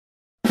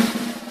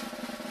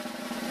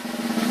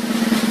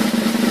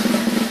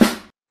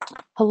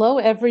Hello,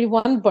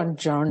 everyone.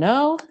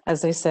 Buongiorno.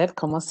 As I said,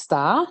 come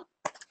sta?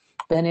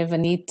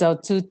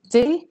 Benvenuto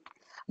tutti.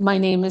 My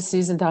name is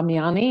Susan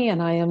Damiani,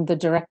 and I am the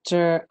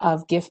Director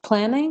of Gift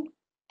Planning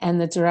and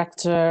the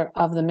Director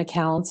of the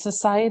McAllen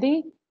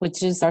Society,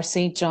 which is our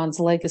St. John's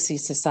Legacy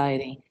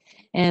Society.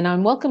 And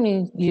I'm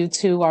welcoming you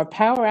to our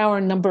Power Hour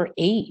number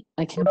 8.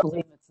 I can't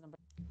believe it's number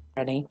 8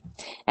 already.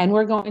 And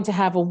we're going to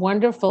have a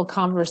wonderful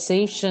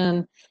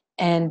conversation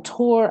and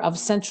tour of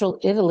Central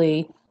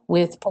Italy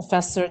with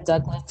Professor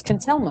Douglas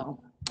Cantelmo.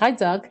 Hi,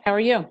 Doug. How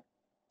are you?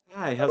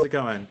 Hi, how's it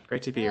going?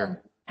 Great to be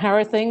here. How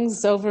are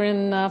things over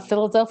in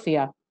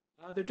Philadelphia?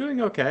 They're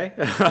doing okay,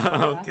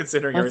 Yeah,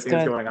 considering that's everything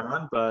that's good. going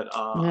on, but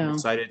I'm Yeah,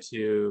 excited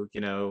to,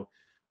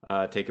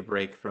 take a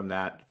break from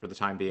that for the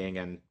time being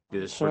and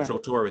do this sure. virtual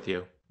tour with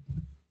you.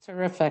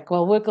 Terrific.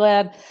 Well, we're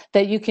glad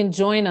that you can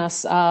join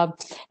us.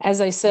 As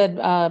I said,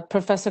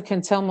 Professor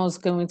Cantelmo is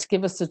going to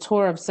give us a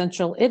tour of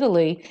Central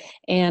Italy.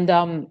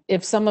 And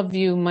if some of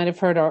you might have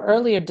heard our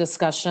earlier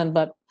discussion,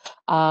 but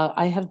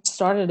I have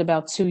started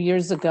about 2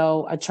 years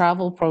ago a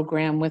travel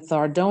program with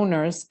our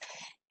donors,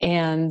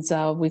 and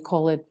we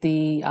call it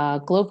the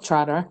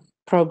Globetrotter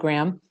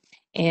program.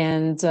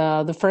 And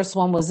the first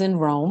one was in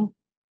Rome,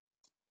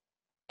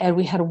 and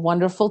we had a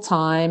wonderful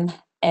time.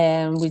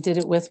 And we did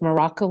it with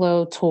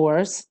Miracolo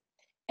Tours.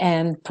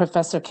 And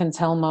Professor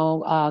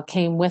Cantelmo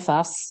came with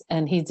us,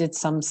 and he did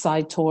some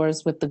side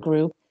tours with the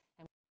group.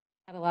 And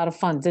we had a lot of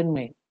fun, didn't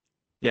we?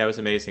 Yeah, it was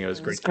amazing. It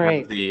was It was great to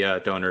have great.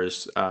 the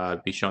donors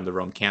be shown the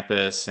Rome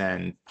campus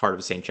and part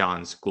of St.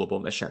 John's global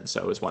mission, so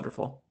it was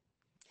wonderful.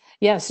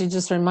 Yes, you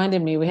just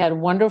reminded me. We had a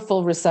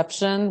wonderful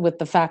reception with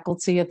the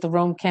faculty at the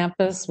Rome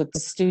campus, with the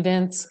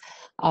students.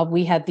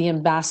 We had the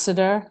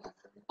ambassador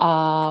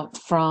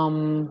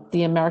from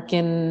the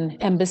American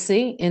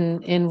Embassy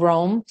in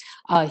Rome.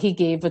 He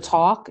gave a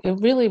talk. It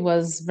really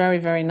was very,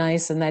 very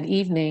nice. And that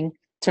evening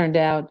turned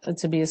out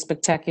to be a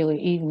spectacular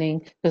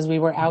evening because we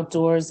were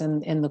outdoors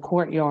in the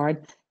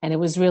courtyard. And it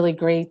was really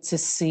great to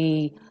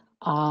see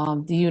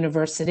the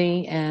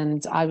university.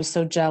 And I was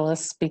so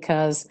jealous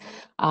because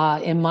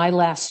in my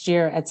last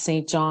year at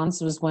St.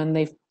 John's was when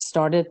they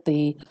started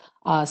the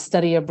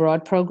study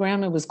abroad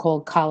program. It was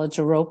called College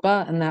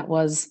Europa, and that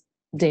was,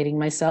 dating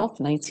myself,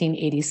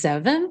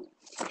 1987.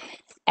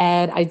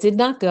 And I did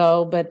not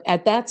go, but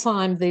at that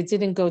time they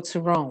didn't go to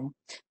Rome.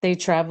 They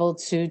traveled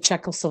to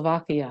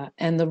Czechoslovakia,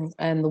 and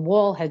the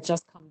wall had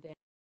just come down.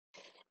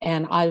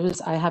 And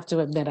I have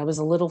to admit, I was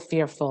a little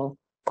fearful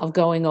of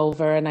going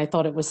over, and I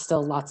thought it was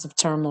still lots of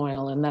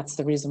turmoil, and that's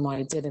the reason why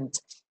I didn't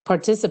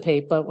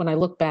participate. But when I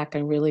look back, I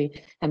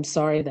really am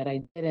sorry that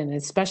I didn't,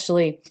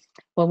 especially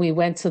when we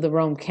went to the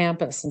Rome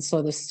campus and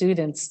saw the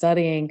students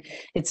studying.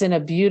 It's in a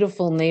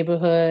beautiful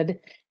neighborhood,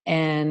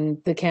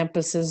 and the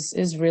campus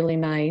is really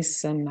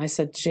nice. And I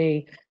said,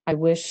 gee, I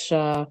wish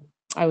I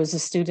was a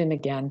student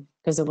again,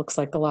 because it looks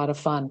like a lot of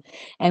fun.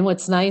 And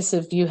what's nice,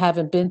 if you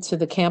haven't been to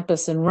the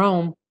campus in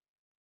Rome,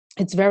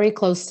 it's very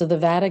close to the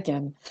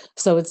Vatican,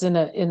 so it's in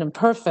a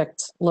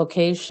perfect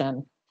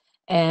location.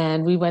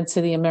 And we went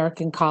to the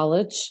American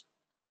College,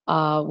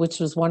 which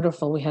was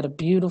wonderful. We had a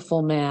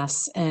beautiful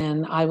mass,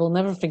 and I will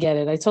never forget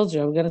it. I told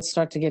you I'm going to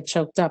start to get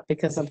choked up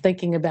because I'm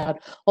thinking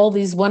about all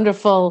these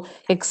wonderful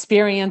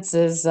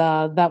experiences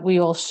that we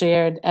all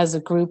shared as a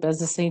group,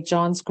 as a St.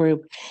 John's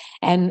group.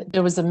 And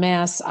there was a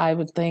mass, I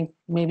would think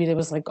maybe there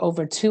was like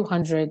over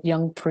 200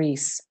 young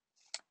priests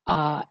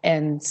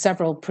and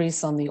several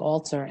priests on the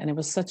altar, and it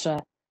was such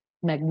a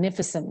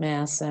magnificent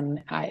mass,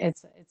 and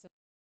it's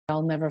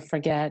I'll never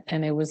forget.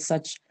 And it was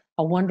such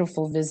a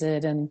wonderful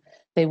visit, and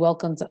they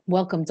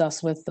welcomed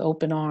us with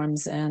open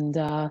arms, and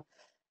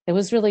it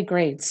was really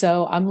great.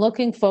 So I'm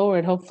looking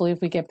forward, hopefully, if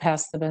we get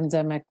past the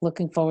pandemic,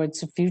 looking forward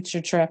to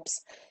future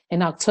trips.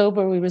 In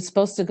October, we were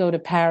supposed to go to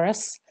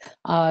Paris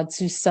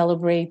to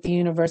celebrate the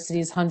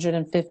university's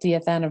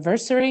 150th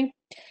anniversary,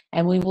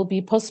 and we will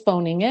be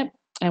postponing it,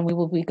 and we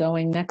will be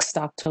going next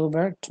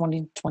October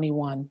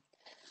 2021.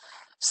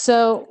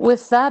 So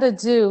with that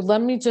ado, let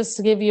me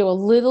just give you a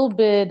little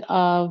bit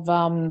of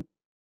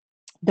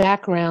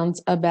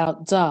background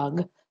about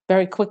Doug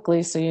very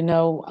quickly, so you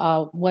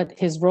know what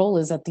his role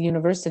is at the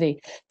university.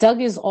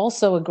 Doug is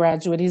also a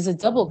graduate. He's a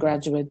double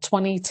graduate,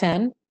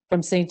 2010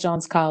 from St.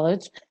 John's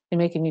College. You're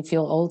making me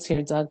feel old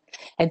here, Doug.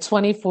 And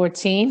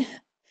 2014.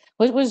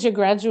 What was your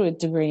graduate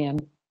degree in?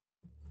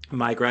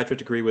 My graduate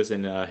degree was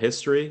in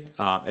history.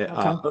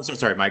 Okay.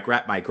 Sorry,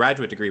 my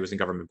graduate degree was in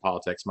government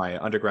politics. My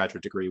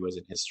undergraduate degree was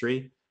in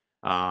history,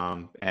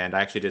 and I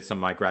actually did some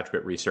of my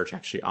graduate research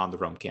actually on the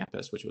Rome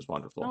campus, which was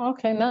wonderful. Oh,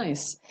 okay,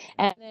 nice.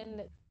 And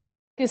then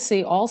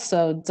legacy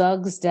also,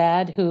 Doug's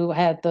dad, who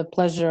had the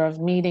pleasure of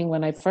meeting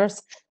when I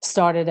first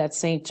started at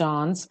St.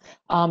 John's.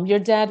 Your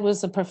dad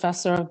was a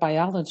professor of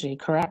biology,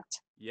 correct?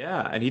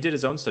 Yeah, and he did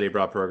his own study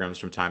abroad programs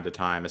from time to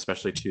time,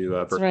 especially to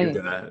That's right.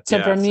 Bermuda. To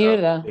Yeah, so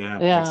Bermuda. yeah,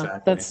 Yeah,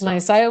 exactly. that's So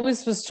nice. I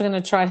always was going to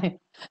try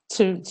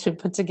to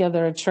put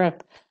together a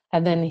trip.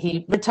 And then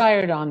he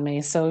retired on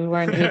me, so we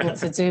weren't able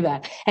to do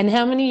that. And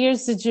how many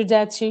years did your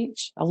dad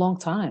teach? A long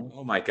time.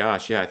 Oh my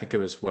gosh, yeah, I think it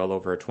was well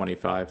over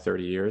 25,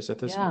 30 years at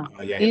this. Yeah,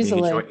 Yeah, I mean,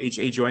 easily.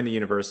 he joined the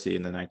university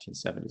in the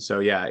 1970s.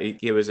 So yeah,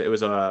 it was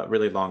a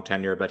really long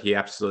tenure, but he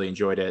absolutely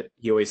enjoyed it.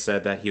 He always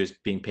said that he was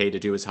being paid to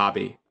do his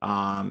hobby,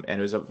 and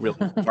it was a real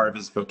part of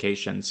his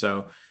vocation.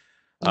 So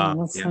Oh,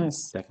 that's yeah,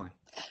 nice. definitely.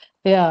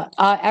 Yeah,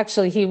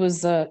 actually, he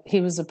was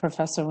a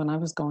professor when I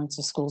was going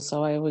to school,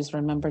 so I always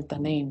remembered the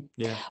name.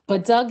 Yeah.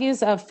 But Doug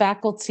is a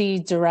faculty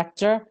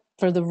director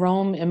for the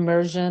Rome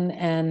Immersion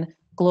and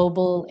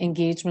Global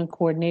Engagement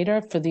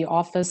Coordinator for the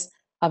Office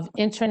of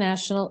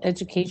International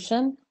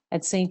Education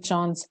at St.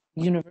 John's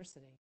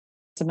University.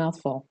 It's a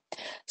mouthful.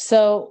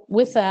 So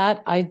with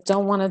that, I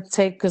don't want to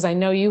take, because I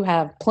know you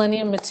have plenty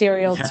of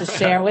material to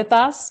share with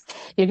us.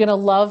 You're going to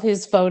love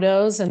his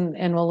photos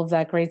and all of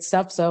that great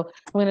stuff. So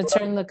I'm going to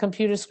turn the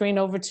computer screen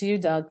over to you,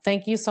 Doug.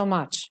 Thank you so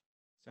much.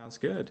 Sounds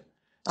good.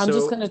 I'm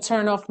just So going to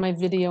turn off my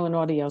video and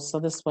audio, so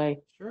this way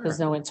there's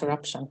sure, no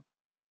interruption.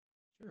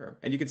 sure.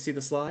 And you can see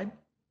the slide?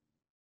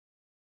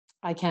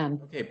 I can,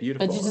 Okay, but you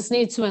beautiful. just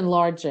need to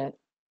enlarge it.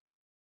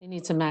 You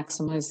need to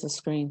maximize the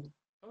screen.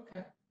 Okay.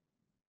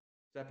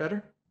 Is that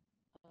better?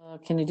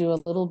 Can you do a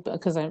little bit?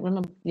 Because I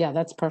remember, yeah,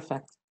 that's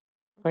perfect.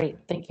 Great,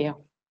 thank you.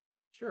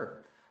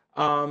 Sure.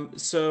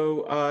 There's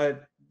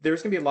going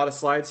to be a lot of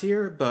slides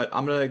here, but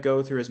I'm going to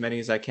go through as many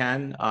as I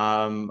can.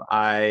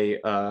 I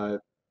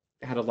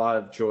had a lot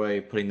of joy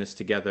putting this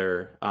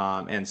together.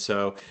 And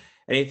so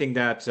anything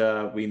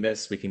that we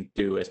miss, we can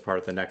do as part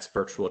of the next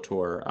virtual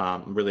tour.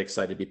 I'm really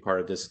excited to be part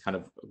of this kind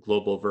of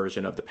global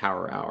version of the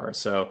Power Hour.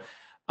 So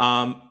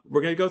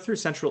we're going to go through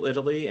Central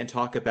Italy and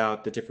talk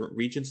about the different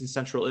regions in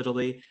Central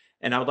Italy.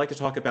 And I would like to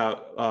talk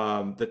about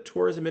the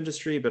tourism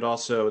industry, but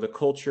also the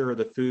culture,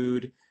 the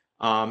food,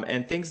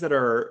 and things that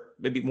are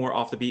maybe more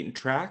off the beaten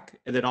track,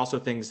 and then also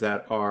things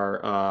that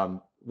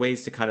are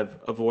ways to kind of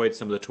avoid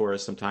some of the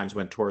tourists sometimes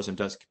when tourism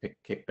does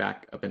kick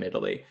back up in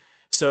Italy.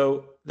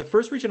 So the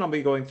first region I'll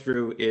be going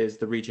through is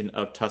the region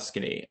of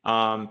Tuscany.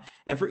 And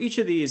for each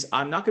of these,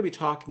 I'm not going to be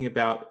talking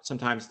about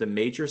sometimes the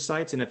major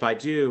sites. And if I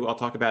do, I'll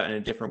talk about it in a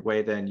different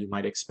way than you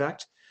might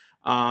expect.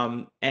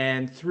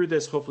 And through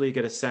this, hopefully you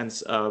get a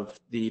sense of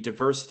the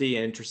diversity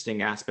and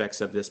interesting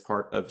aspects of this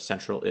part of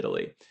central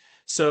Italy.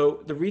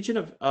 So the region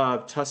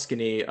of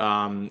Tuscany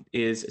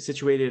is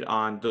situated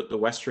on the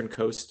western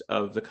coast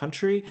of the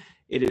country.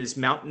 It is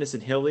mountainous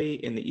and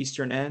hilly in the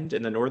eastern end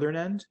and the northern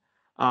end.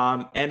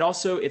 And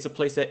also, it's a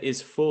place that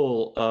is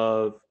full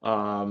of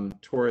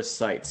tourist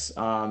sites,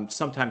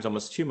 sometimes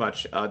almost too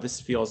much.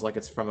 This feels like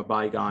it's from a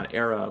bygone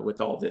era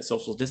with all the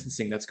social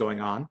distancing that's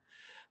going on.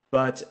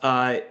 But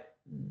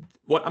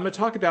what I'm going to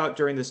talk about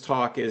during this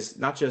talk is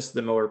not just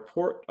the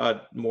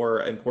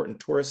more important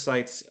tourist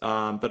sites,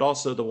 but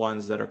also the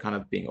ones that are kind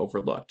of being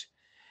overlooked.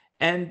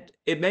 And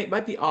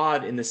might be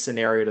odd in this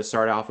scenario to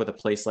start off with a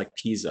place like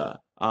Pisa.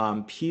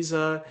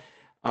 Pisa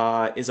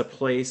is a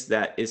place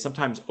that is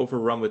sometimes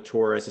overrun with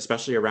tourists,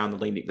 especially around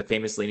the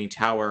famous Leaning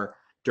Tower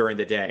during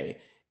the day.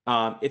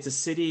 It's a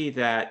city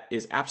that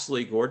is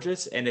absolutely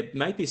gorgeous, and it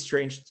might be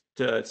strange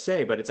to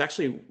say, but it's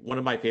actually one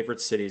of my favorite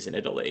cities in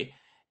Italy.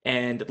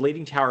 And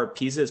Leaning Tower of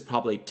Pisa is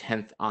probably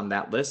 10th on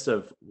that list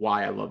of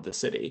why I love the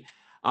city.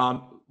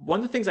 One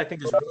of the things I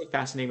think is really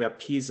fascinating about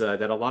Pisa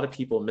that a lot of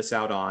people miss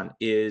out on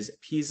is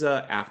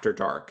Pisa after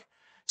dark.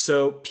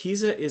 So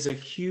Pisa is a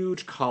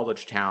huge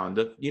college town.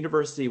 The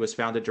university was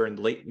founded during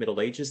the late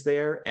Middle Ages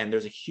there, and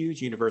there's a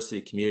huge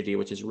university community,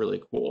 which is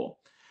really cool.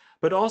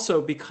 But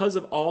also because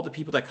of all the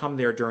people that come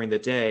there during the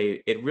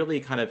day, it really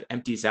kind of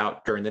empties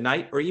out during the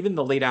night or even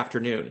the late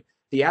afternoon.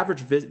 The average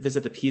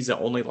visit to Pisa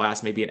only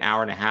lasts maybe an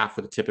hour and a half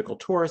for the typical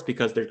tourist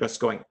because they're just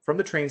going from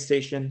the train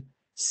station,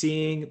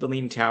 seeing the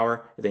Leaning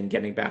Tower, and then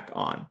getting back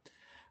on.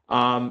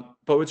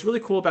 But what's really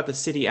cool about the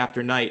city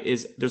after night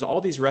is there's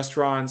all these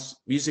restaurants,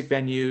 music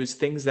venues,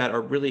 things that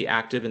are really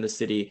active in the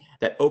city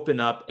that open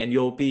up, and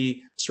you'll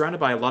be surrounded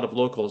by a lot of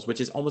locals, which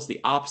is almost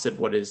the opposite of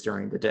what it is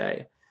during the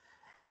day.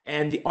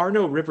 And the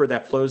Arno River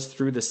that flows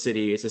through the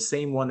city is the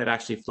same one that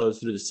actually flows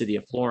through the city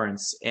of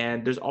Florence.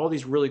 And there's all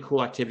these really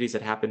cool activities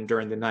that happen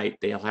during the night.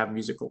 They'll have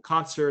musical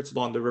concerts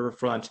along the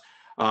riverfront.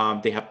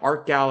 They have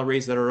art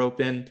galleries that are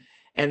open.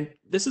 And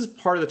this is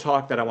part of the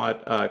talk that I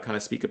want to kind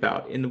of speak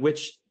about, in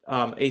which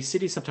a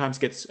city sometimes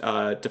gets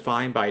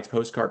defined by its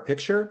postcard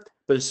picture,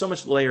 but there's so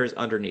much layers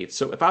underneath.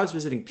 So if I was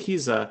visiting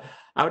Pisa,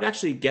 I would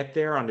actually get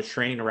there on the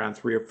train around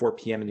 3 or 4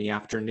 p.m. in the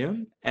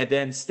afternoon, and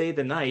then stay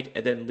the night,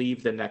 and then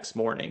leave the next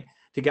morning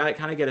to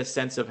kind of get a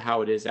sense of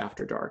how it is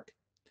after dark.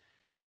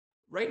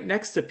 Right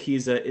next to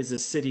Pisa is the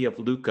city of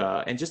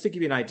Lucca. And just to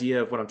give you an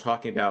idea of what I'm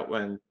talking about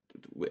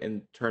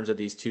in terms of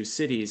these two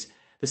cities,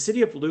 the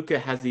city of Lucca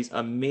has these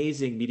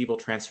amazing medieval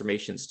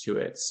transformations to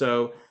it.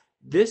 So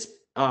this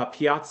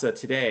piazza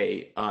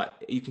today,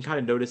 you can kind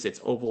of notice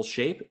its oval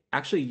shape,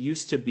 actually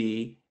used to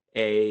be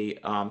a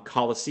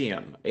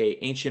Colosseum,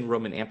 a ancient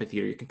Roman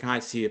amphitheater. You can kind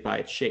of see it by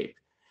its shape,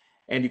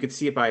 and you can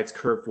see it by its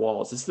curved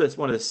walls. This is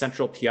one of the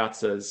central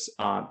piazzas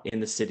in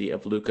the city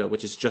of Lucca,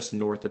 which is just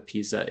north of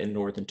Pisa in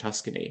northern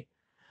Tuscany.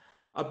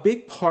 A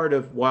big part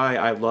of why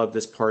I love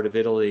this part of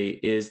Italy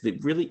is the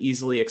really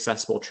easily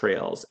accessible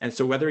trails. And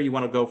so whether you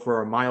want to go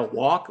for a mile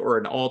walk or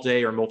an all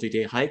day or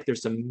multi-day hike,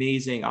 there's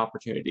amazing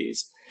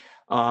opportunities.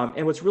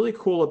 And what's really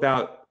cool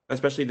about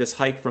especially this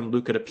hike from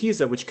Lucca to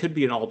Pisa, which could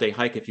be an all day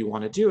hike if you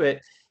want to do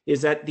it,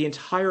 is that the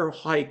entire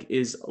hike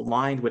is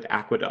lined with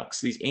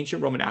aqueducts, these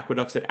ancient Roman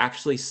aqueducts that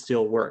actually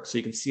still work. So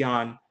you can see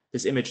on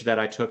this image that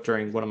I took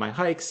during one of my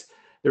hikes,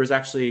 there was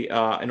actually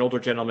an older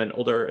gentleman,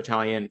 older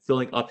Italian,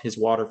 filling up his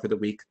water for the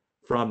week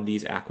from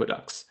these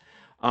aqueducts.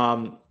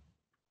 Um,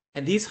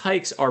 and these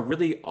hikes are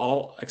really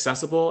all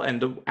accessible. And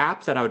the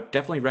app that I would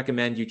definitely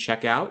recommend you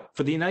check out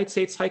for the United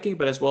States hiking,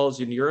 but as well as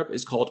in Europe,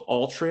 is called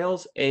All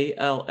Trails,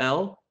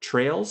 ALL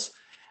Trails.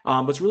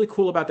 What's really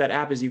cool about that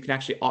app is you can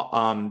actually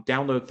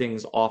download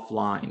things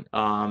offline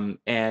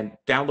and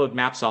download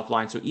maps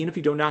offline. So even if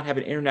you do not have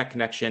an internet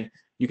connection,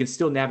 you can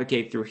still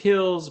navigate through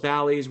hills,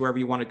 valleys, wherever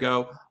you want to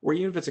go, or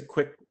even if it's a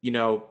quick,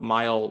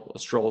 mile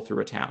stroll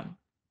through a town.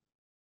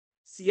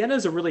 Siena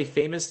is a really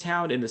famous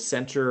town in the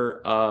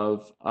center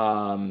of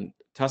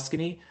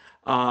Tuscany.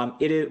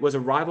 Was a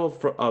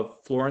rival of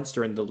Florence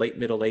during the late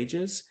Middle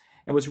Ages.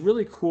 And what's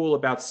really cool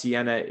about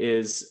Siena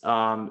is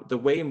the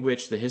way in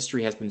which the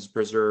history has been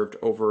preserved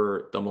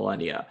over the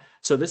millennia.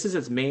 So this is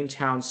its main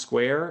town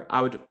square.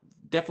 I would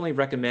definitely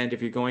recommend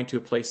if you're going to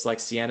a place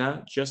like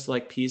Siena, just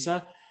like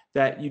Pisa,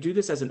 that you do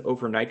this as an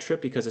overnight trip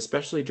because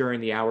especially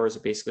during the hours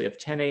of basically of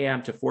 10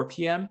 a.m. to 4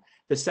 p.m.,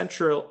 the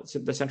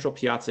central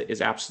piazza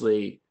is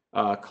absolutely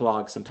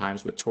clogged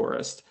sometimes with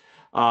tourists,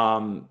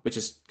 which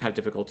is kind of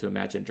difficult to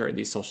imagine during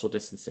these social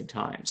distancing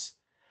times.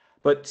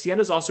 But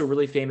Siena is also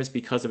really famous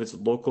because of its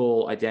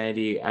local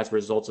identity as a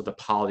result of the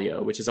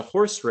Palio, which is a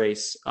horse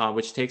race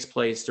which takes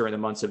place during the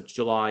months of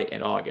July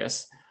and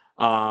August.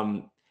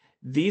 Um,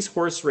 these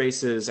horse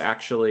races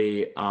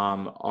actually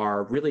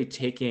are really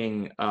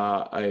taking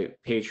a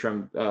page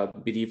from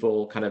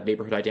medieval kind of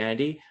neighborhood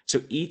identity.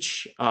 So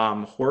each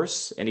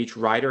horse and each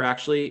rider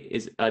actually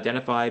is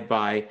identified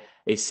by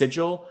a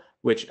sigil,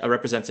 which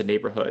represents a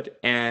neighborhood.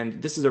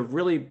 And this is a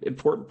really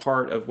important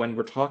part of when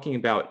we're talking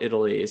about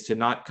Italy is to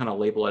not kind of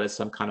label it as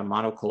some kind of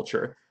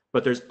monoculture,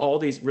 but there's all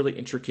these really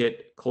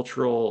intricate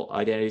cultural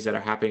identities that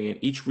are happening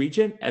in each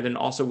region. And then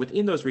also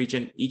within those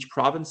regions, each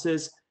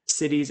provinces,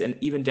 cities, and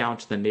even down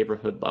to the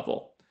neighborhood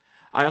level.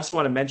 I also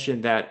want to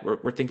mention that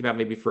we're thinking about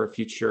maybe for a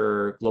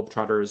future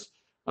Globetrotters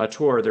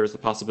tour, there's the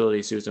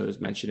possibility Susan was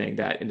mentioning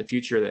that in the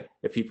future that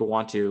if people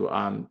want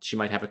to, she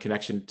might have a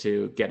connection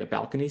to get a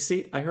balcony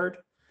seat, I heard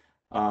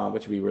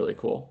which would be really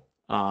cool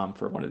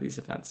for one of these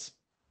events.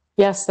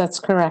 Yes, that's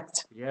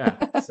correct. Yeah,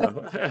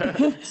 so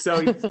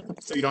so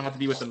you don't have to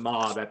be with the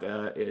mob at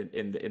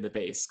in the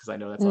base because I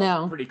know that's all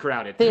No, pretty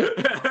crowded.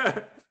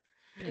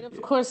 it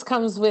of course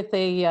comes with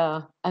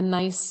a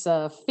nice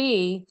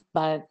fee,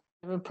 but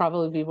it would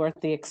probably be worth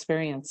the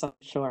experience, I'm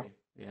sure.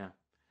 Yeah.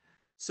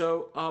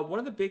 So one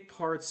of the big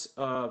parts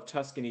of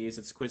Tuscany is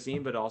its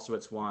cuisine, but also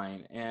its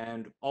wine.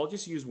 And I'll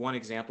just use one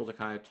example to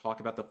kind of talk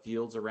about the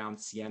fields around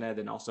Siena,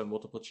 then also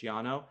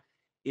Montepulciano,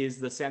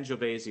 is the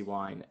Sangiovese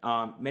wine.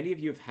 Many of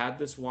you have had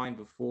this wine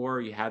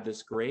before, you had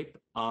this grape,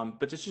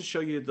 but just to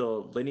show you the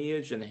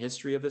lineage and the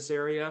history of this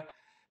area,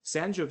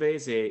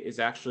 Sangiovese is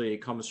actually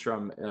comes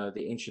from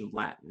the ancient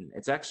Latin.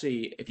 It's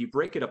actually, if you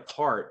break it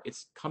apart, it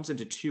comes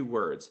into two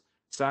words,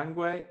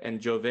 sangue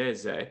and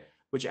giovese,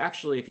 which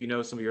actually, if you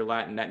know some of your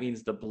Latin, that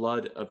means the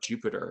blood of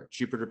Jupiter,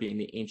 Jupiter being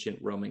the ancient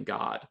Roman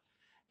god.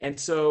 And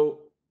so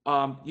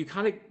you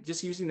kind of,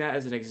 just using that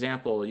as an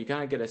example, you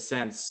kind of get a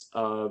sense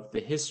of the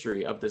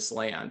history of this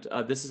land.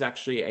 This is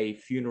actually a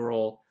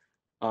funeral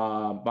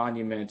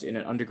monument in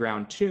an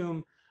underground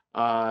tomb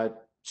uh,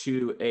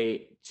 to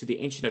the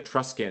ancient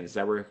Etruscans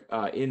that were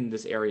in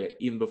this area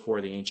even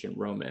before the ancient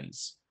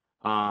Romans.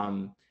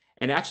 And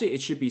actually,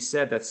 it should be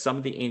said that some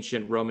of the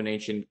ancient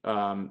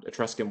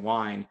Etruscan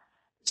wine,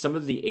 some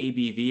of the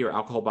ABV or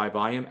alcohol by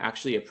volume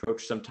actually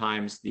approach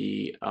sometimes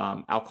the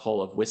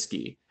alcohol of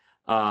whiskey.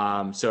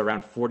 So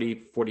around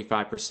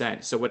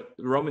 45%. So what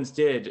the Romans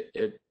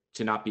did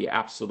to not be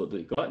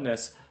absolutely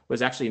gluttonous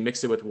was actually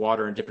mix it with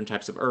water and different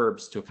types of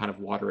herbs to kind of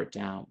water it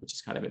down, which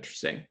is kind of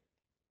interesting.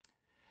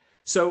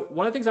 So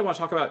one of the things I want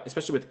to talk about,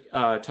 especially with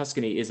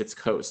Tuscany, is its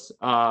coast.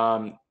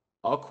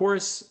 Of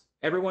course,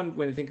 everyone,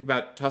 when they think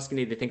about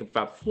Tuscany, they think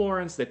about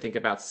Florence, they think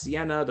about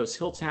Siena, those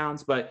hill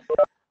towns, but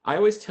I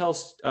always tell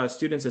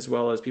students as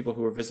well as people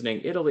who are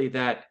visiting Italy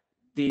that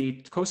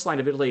the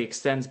coastline of Italy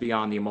extends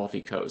beyond the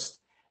Amalfi Coast.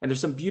 And there's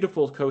some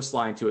beautiful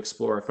coastline to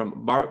explore from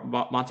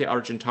Monte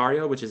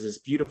Argentario, which is this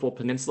beautiful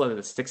peninsula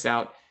that sticks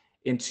out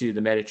into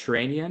the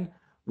Mediterranean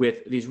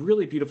with these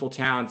really beautiful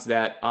towns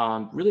that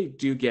really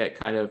do get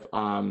kind of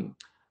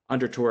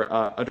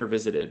under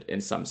visited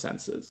in some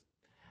senses.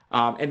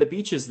 And the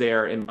beaches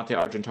there in Monte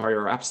Argentario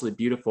are absolutely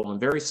beautiful and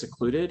very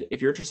secluded.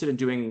 If you're interested in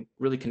doing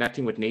really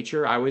connecting with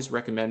nature, I always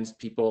recommend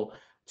people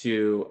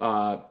to,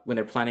 when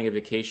they're planning a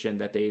vacation,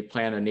 that they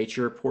plan a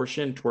nature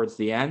portion towards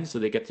the end so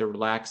they get to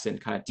relax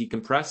and kind of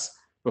decompress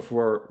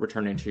before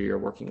returning to your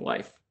working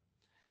life.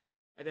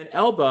 And then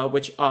Elba,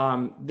 which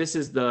this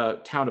is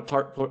the town of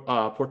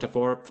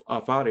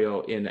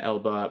Portaforio in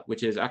Elba,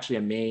 which is actually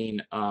a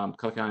main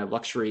kind of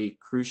luxury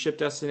cruise ship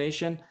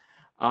destination,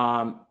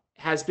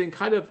 has been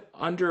kind of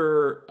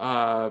under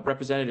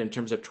represented in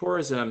terms of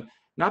tourism,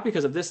 not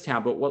because of this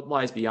town, but what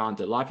lies beyond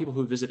it. A lot of people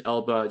who visit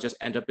Elba just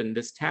end up in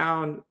this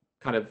town,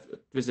 kind of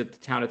visit the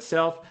town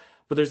itself.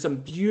 But there's some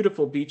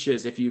beautiful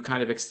beaches if you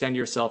kind of extend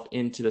yourself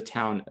into the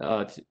town,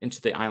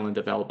 into the island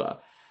of Elba.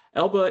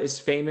 Elba is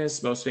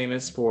famous, most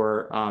famous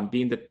for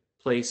being the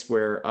place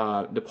where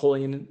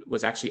Napoleon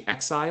was actually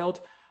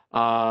exiled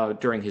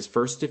during his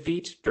first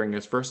defeat, during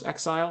his first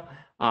exile.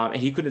 And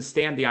he couldn't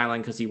stand the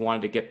island because he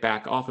wanted to get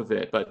back off of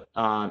it, but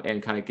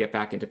and kind of get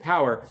back into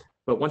power.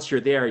 But once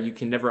you're there, you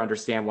can never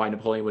understand why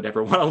Napoleon would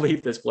ever want to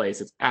leave this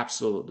place. It's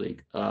absolutely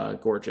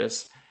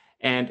gorgeous.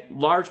 And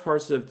large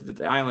parts of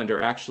the island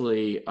are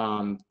actually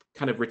kind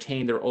of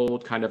retain their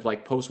old kind of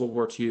like post-World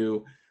War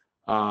II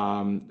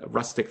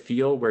rustic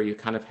feel, where you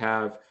kind of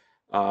have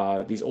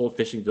these old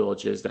fishing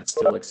villages that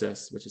still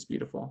exist, which is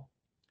beautiful.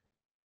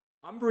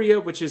 Umbria,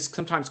 which is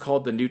sometimes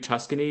called the New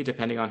Tuscany,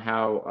 depending on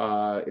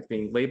how it's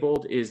being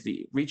labeled, is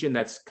the region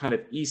that's kind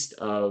of east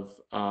of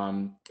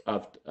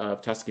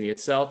Tuscany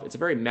itself. It's a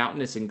very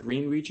mountainous and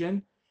green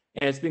region,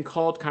 and it's been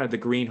called kind of the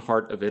green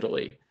heart of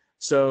Italy.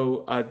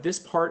 So this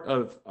part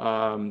of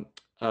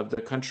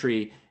the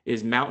country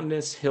is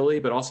mountainous, hilly,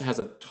 but also has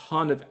a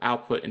ton of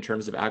output in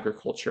terms of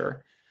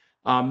agriculture.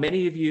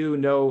 Many of you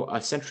know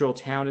a central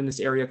town in this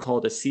area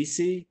called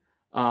Assisi,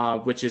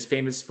 which is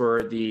famous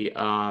for the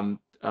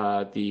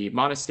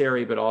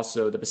monastery, but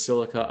also the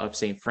Basilica of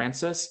St.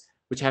 Francis,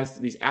 which has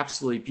these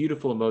absolutely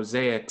beautiful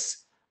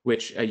mosaics,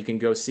 which you can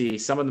go see.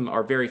 Some of them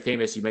are very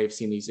famous. You may have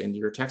seen these in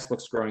your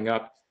textbooks growing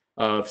up,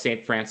 of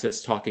St.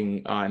 Francis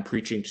talking and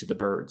preaching to the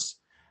birds.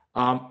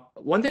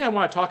 One thing I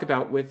want to talk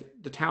about with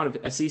the town of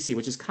Assisi,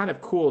 which is kind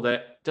of cool,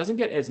 that doesn't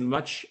get as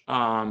much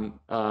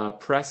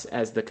press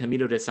as the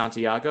Camino de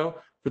Santiago.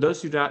 For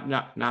those who do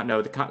not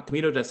know, the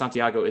Camino de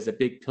Santiago is a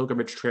big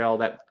pilgrimage trail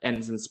that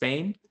ends in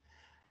Spain.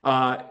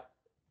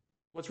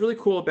 What's really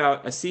cool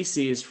about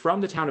Assisi is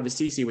from the town of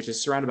Assisi, which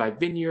is surrounded by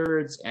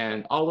vineyards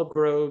and olive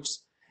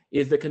groves,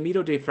 is the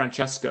Camino de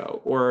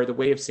Francesco, or the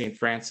Way of St.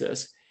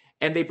 Francis.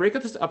 And they break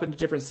this up into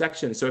different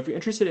sections. So if you're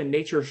interested in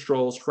nature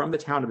strolls from the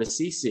town of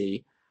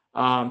Assisi,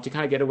 to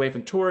kind of get away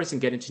from tourists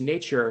and get into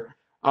nature,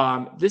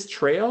 this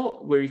trail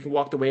where you can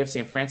walk the Way of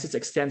St. Francis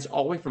extends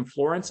all the way from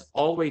Florence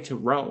all the way to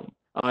Rome.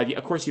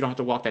 Of course, you don't have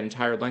to walk that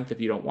entire length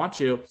if you don't want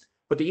to,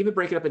 but they even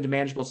break it up into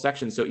manageable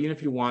sections. So even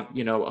if you want,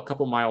 a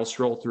couple miles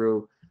stroll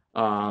through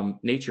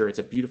nature, it's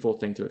a beautiful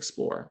thing to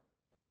explore.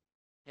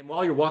 And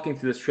while you're walking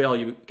through this trail,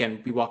 you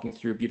can be walking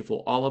through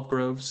beautiful olive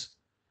groves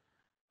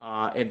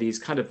and these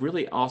kind of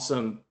really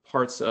awesome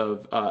parts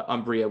of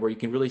Umbria where you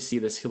can really see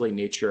this hilly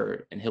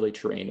nature and hilly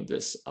terrain of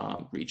this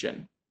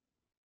region.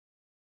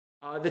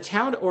 The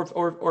town of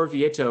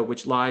Orvieto,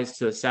 which lies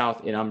to the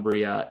south in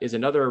Umbria, is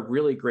another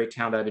really great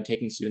town that I've been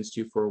taking students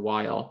to for a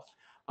while.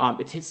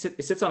 It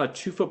sits on a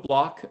 2-foot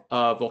block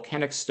of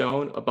volcanic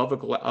stone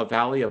above a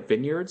valley of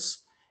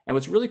vineyards. And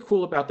what's really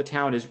cool about the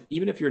town is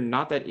even if you're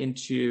not that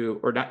into,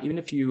 or not even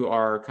if you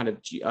are kind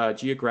of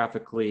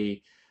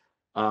geographically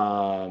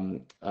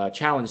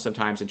challenged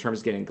sometimes in terms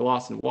of getting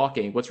lost and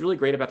walking, what's really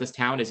great about this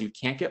town is you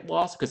can't get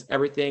lost because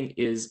everything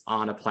is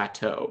on a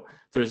plateau.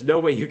 So there's no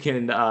way you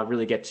can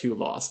really get too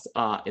lost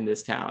in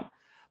this town.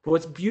 But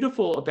what's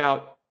beautiful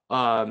about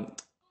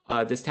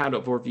this town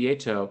of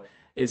Orvieto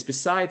is,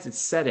 besides its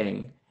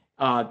setting,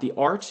 the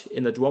art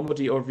in the Duomo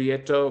di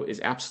Orvieto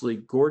is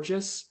absolutely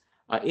gorgeous.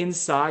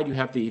 Inside, you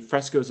have the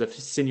frescoes of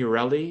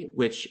Signorelli,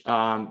 which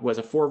was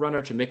a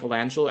forerunner to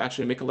Michelangelo.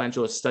 Actually,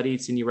 Michelangelo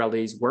studied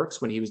Signorelli's works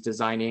when he was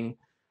designing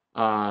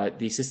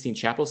the Sistine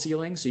Chapel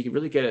ceiling, so you can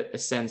really get a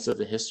sense of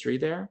the history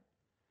there.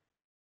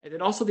 And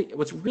then also,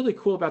 what's really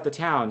cool about the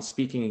town,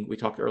 we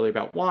talked earlier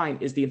about wine,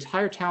 is the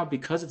entire town,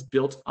 because it's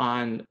built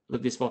on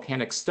this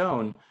volcanic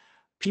stone,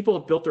 people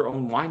have built their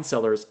own wine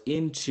cellars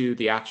into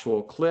the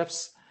actual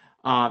cliffs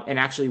and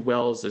actually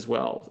wells as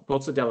well.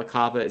 Pozzo della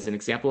Cava is an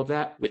example of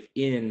that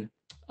within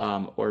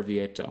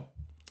Orvieto.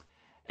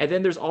 And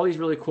then there's all these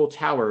really cool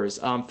towers.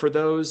 For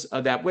those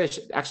that wish,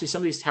 actually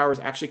some of these towers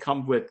actually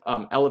come with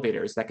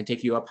elevators that can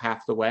take you up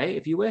half the way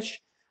if you wish.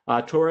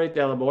 Torre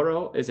del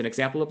Moro is an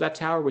example of that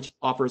tower, which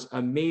offers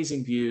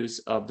amazing views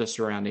of the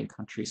surrounding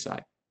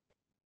countryside.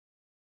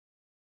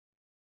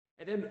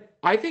 And then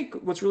I think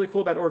what's really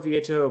cool about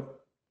Orvieto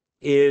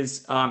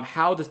is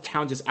how the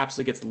town just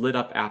absolutely gets lit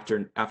up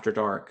after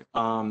dark.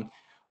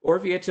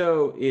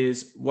 Orvieto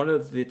is one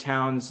of the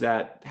towns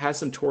that has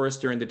some tourists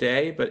during the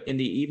day, but in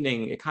the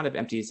evening, it kind of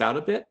empties out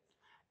a bit.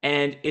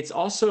 And it's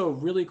also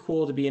really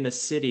cool to be in a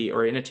city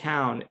or in a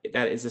town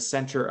that is the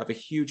center of a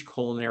huge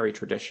culinary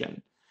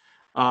tradition.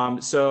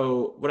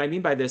 So what I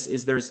mean by this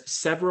is there's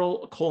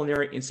several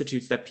culinary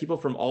institutes that people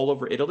from all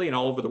over Italy and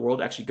all over the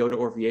world actually go to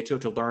Orvieto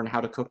to learn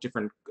how to cook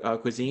different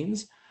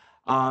cuisines.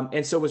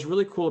 And so what's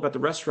really cool about the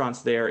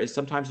restaurants there is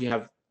sometimes you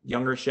have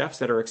younger chefs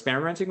that are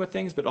experimenting with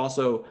things, but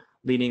also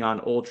leaning on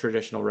old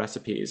traditional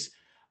recipes.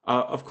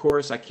 Of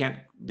course, I can't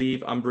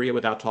leave Umbria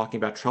without talking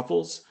about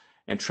truffles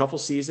and truffle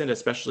season,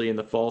 especially in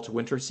the fall to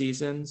winter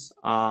seasons.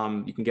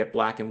 You can get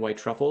black and white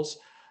truffles,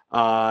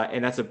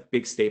 and that's a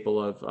big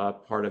staple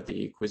of part of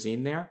the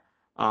cuisine there.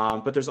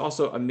 But there's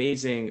also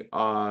amazing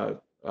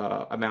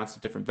amounts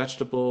of different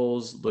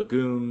vegetables,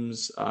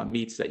 legumes,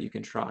 meats that you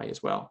can try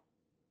as well.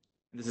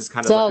 This is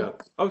kind of like a,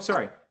 Doug, oh,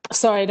 sorry.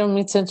 sorry, I don't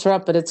mean to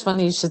interrupt, but it's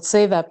funny you should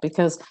say that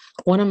because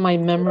one of my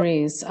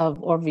memories of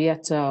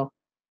Orvieto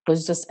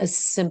was just a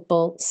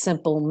simple,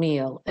 simple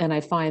meal. And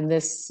I find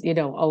this,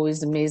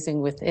 always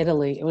amazing with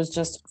Italy. It was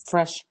just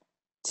fresh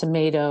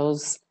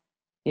tomatoes,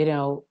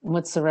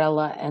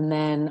 mozzarella, and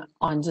then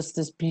on just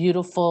this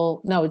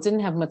beautiful, no, it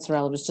didn't have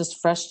mozzarella, it was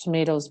just fresh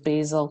tomatoes,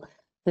 basil,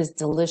 this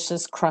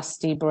delicious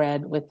crusty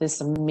bread with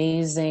this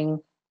amazing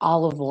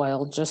olive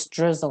oil just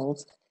drizzled.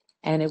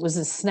 And it was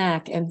a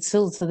snack. And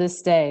still to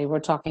this day, we're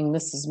talking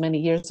this is many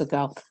years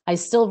ago, I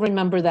still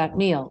remember that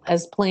meal,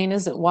 as plain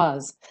as it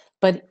was.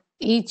 But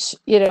each,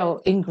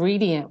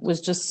 ingredient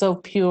was just so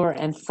pure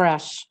and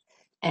fresh.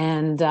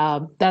 And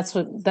that's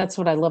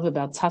what I love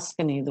about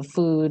Tuscany, the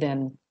food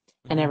and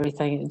Mhm.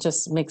 everything. It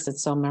just makes it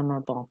so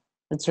memorable.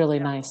 It's really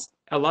Yeah. nice.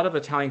 A lot of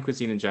Italian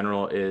cuisine in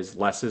general is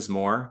less is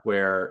more,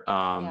 where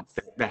Yes.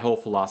 that whole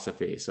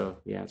philosophy. So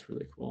yeah, it's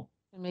really cool.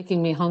 You're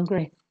making me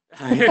hungry.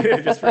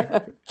 Just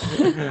for,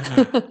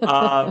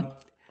 um,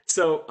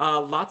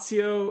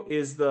 Lazio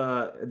is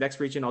the next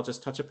region I'll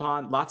just touch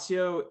upon.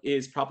 Lazio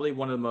is probably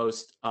one of the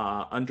most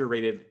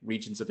underrated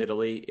regions of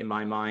Italy in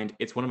my mind.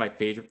 It's one of my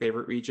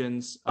favorite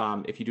regions.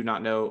 If you do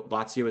not know,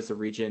 Lazio is the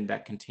region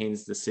that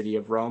contains the city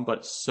of Rome,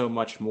 but so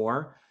much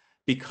more.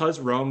 Because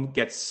Rome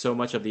gets so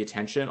much of the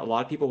attention, a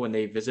lot of people when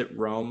they visit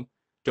Rome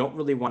don't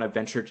really want to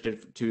venture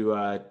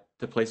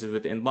to places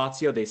within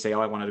Lazio. They say,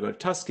 "Oh, I want to go to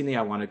Tuscany.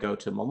 I want to go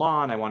to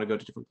Milan. I want to go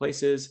to different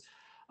places."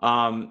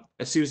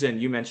 Susan,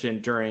 you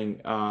mentioned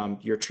during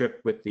your trip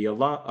with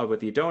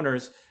the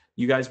donors,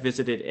 you guys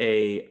visited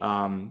a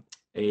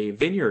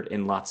vineyard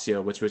in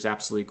Lazio, which was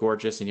absolutely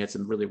gorgeous, and you had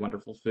some really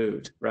wonderful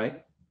food,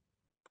 right?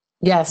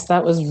 Yes,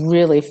 that was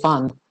really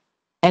fun.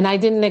 And I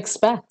didn't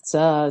expect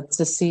to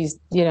see,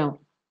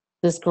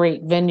 this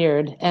great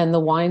vineyard and the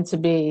wine to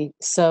be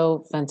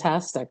so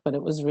fantastic, but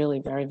it was really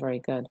very, very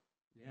good.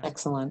 Yeah.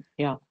 Excellent.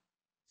 Yeah.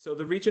 So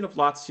the region of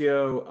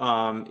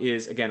Lazio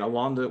is again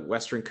along the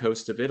western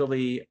coast of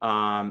Italy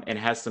and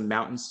has some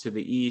mountains to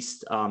the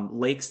east,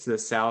 lakes to the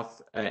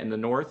south and the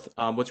north.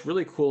 What's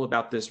really cool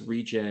about this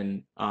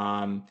region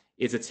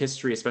is its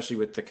history, especially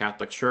with the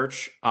Catholic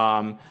Church.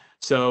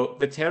 So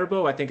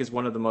Viterbo, I think, is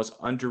one of the most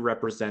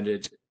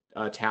underrepresented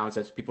towns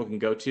that people can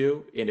go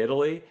to in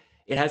Italy.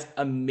 It has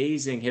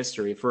amazing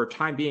history. For a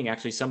time being,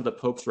 actually, some of the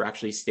popes were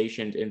actually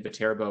stationed in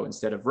Viterbo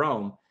instead of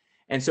Rome.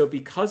 And so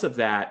because of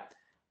that,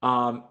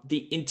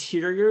 the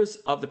interiors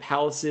of the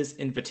palaces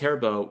in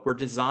Viterbo were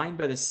designed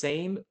by the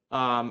same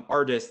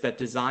artist that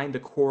designed the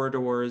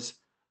corridors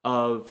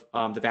of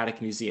the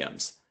Vatican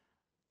museums.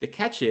 The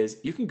catch is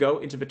you can go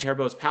into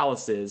Viterbo's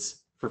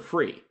palaces for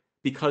free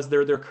because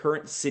they're their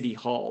current city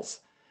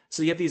halls.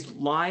 So you have these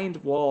lined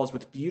walls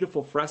with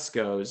beautiful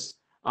frescoes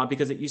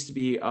because it used to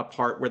be a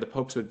part where the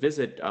popes would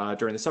visit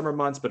during the summer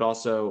months, but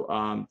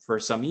also for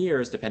some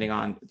years, depending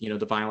on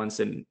the violence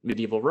in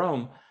medieval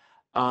Rome.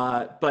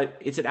 But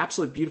it's an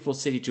absolute beautiful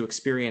city to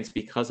experience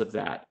because of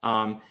that.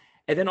 And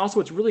then also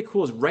what's really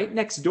cool is right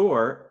next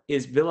door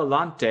is Villa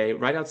Lante,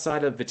 right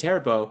outside of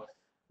Viterbo,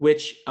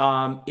 which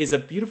is a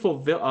beautiful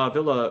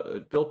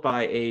villa built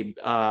by a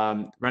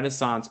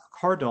Renaissance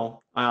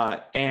cardinal.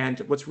 And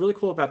what's really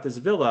cool about this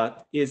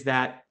villa is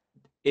that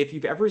if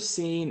you've ever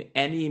seen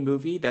any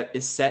movie that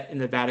is set in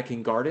the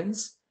Vatican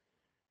Gardens,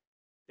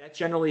 that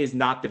generally is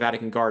not the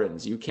Vatican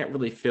Gardens. You can't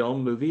really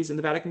film movies in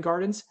the Vatican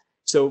Gardens.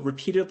 So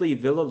repeatedly,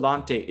 Villa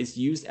Lante is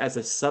used as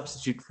a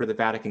substitute for the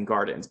Vatican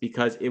Gardens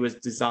because it was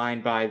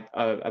designed by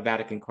a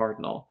Vatican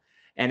cardinal.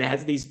 And it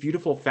has these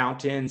beautiful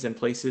fountains and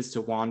places to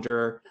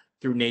wander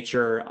through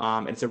nature.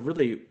 And it's a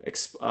really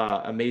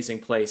amazing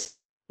place.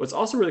 What's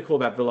also really cool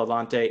about Villa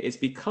Lante is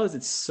because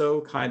it's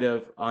so kind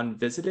of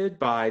unvisited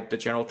by the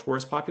general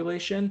tourist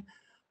population,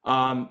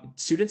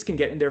 students can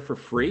get in there for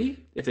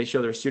free if they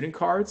show their student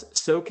cards.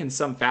 So can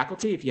some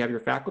faculty if you have your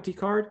faculty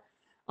card.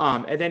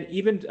 And then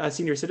even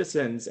senior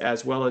citizens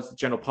as well as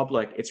general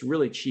public, it's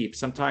really cheap.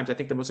 Sometimes I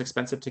think the most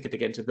expensive ticket to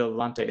get into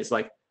Villante is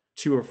like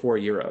 2 or 4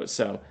 euros.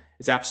 So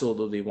it's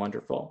absolutely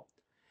wonderful.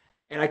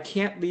 And I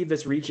can't leave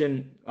this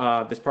region,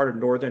 this part of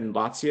northern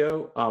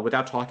Lazio,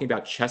 without talking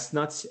about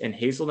chestnuts and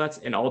hazelnuts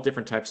and all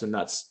different types of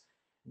nuts.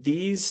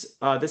 This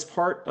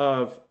part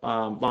of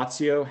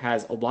Lazio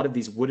has a lot of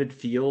these wooded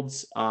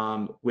fields,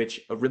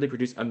 which really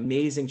produce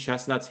amazing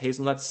chestnuts,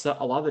 hazelnuts. So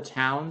a lot of the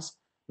towns,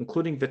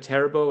 including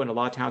Viterbo and a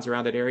lot of towns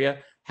around that area,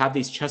 have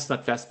these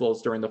chestnut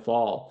festivals during the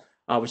fall,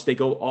 which they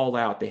go all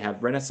out. They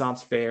have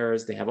Renaissance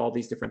fairs. They have all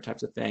these different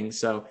types of things.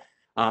 So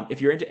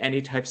if you're into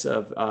any types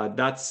of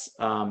nuts,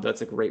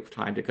 that's a great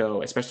time to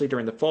go, especially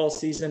during the fall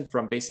season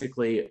from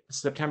basically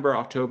September,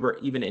 October,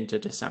 even into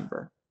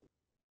December.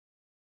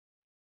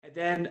 And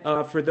then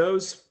for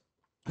those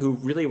who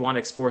really want to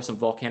explore some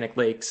volcanic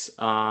lakes,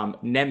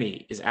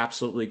 Nemi is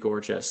absolutely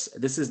gorgeous.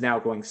 This is now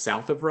going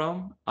south of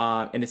Rome,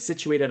 and it's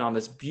situated on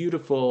this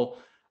beautiful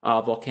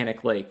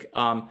volcanic lake.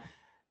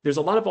 There's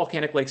a lot of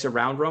volcanic lakes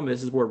around Rome.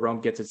 This is where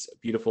Rome gets its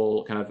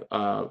beautiful kind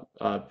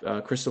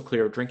of crystal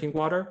clear drinking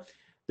water.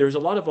 There's a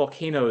lot of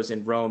volcanoes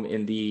in Rome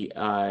in the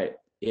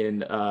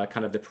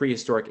kind of the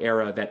prehistoric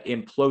era that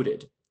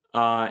imploded,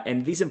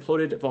 and these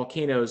imploded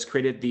volcanoes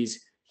created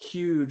these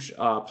huge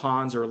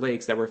ponds or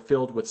lakes that were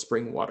filled with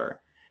spring water.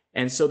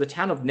 And so the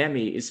town of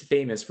Nemi is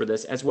famous for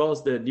this, as well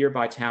as the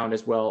nearby town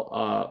as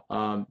well,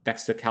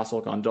 next to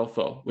Castle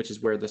Gandolfo, which is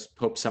where the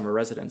Pope's summer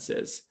residence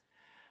is.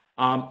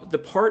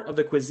 The part of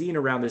the cuisine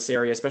around this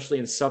area, especially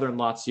in southern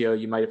Lazio,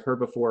 you might have heard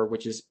before,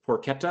 which is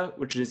porchetta,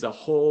 which is a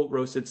whole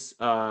roasted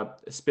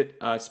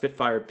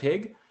spit-fired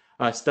pig,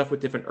 stuffed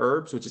with different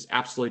herbs, which is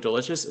absolutely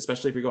delicious,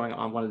 especially if you're going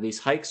on one of these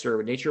hikes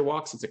or nature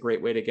walks. It's a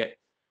great way to get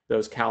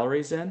those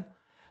calories in.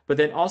 But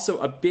then also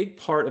a big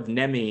part of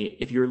Nemi,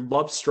 if you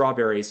love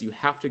strawberries, you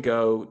have to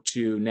go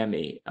to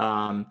Nemi,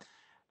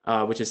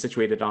 which is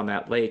situated on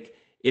that lake.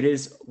 It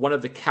is one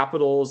of the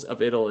capitals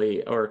of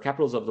Italy or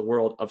capitals of the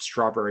world of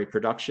strawberry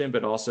production,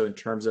 but also in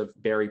terms of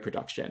berry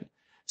production.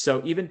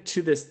 So even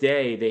to this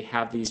day, they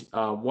have these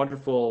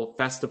wonderful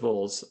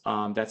festivals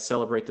that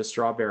celebrate the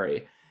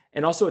strawberry,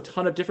 and also a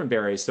ton of different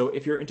berries. So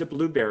if you're into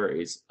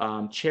blueberries,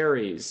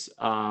 cherries,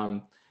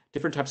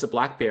 different types of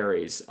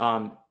blackberries,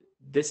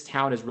 this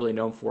town is really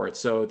known for it.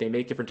 So they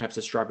make different types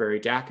of strawberry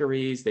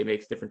daiquiris, they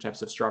make different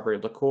types of strawberry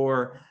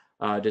liqueur,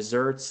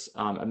 desserts,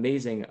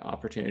 amazing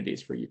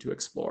opportunities for you to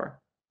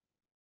explore.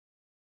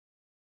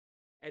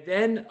 And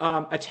then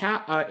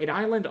an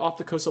island off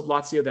the coast of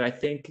Lazio that I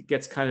think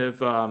gets kind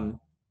of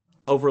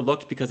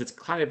overlooked because it's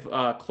kind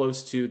of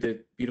close to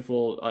the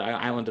beautiful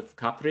island of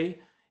Capri.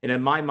 And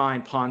in my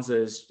mind, Ponza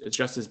is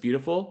just as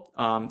beautiful.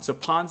 So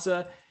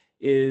Ponza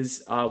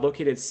is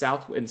located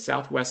in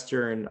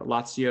southwestern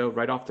Lazio,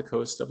 right off the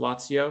coast of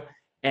Lazio.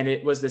 And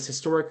it was this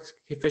historic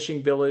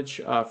fishing village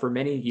for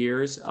many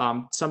years.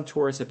 Some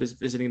tourists have been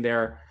visiting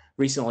there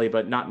recently,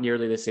 but not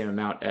nearly the same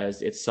amount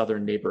as its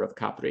southern neighbor of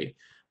Capri.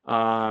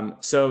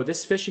 So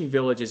this fishing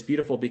village is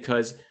beautiful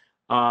because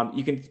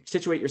you can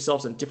situate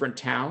yourselves in different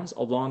towns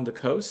along the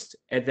coast.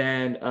 And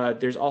then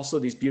there's also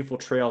these beautiful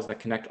trails that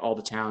connect all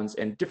the towns,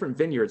 and different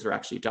vineyards are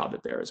actually dotted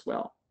there as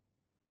well.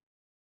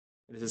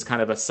 This is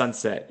kind of a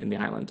sunset in the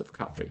island of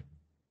Capri,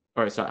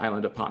 or sorry,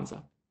 island of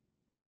Panza.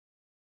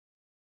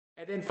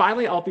 And then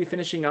finally, I'll be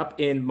finishing up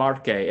in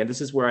Marche, and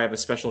this is where I have a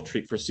special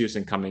treat for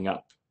Susan coming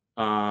up.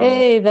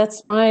 Hey,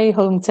 that's my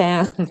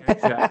hometown.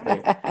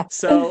 Exactly.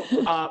 So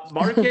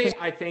Marche,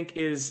 I think,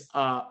 is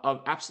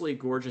an absolutely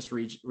gorgeous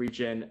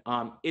region.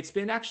 It's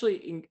been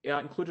actually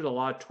included a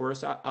lot of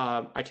tourist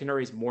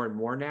itineraries more and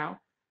more now.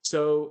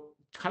 So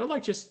kind of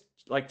like just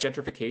like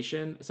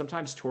gentrification,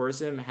 sometimes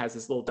tourism has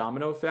this little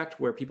domino effect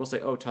where people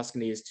say, oh,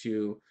 Tuscany is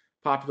too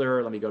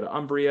popular. Let me go to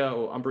Umbria.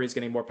 Oh, Umbria is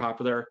getting more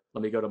popular.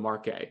 Let me go to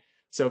Marche.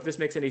 So if this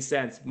makes any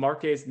sense,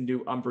 Marche is the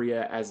new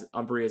Umbria as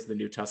Umbria is the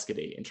new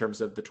Tuscany in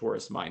terms of the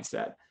tourist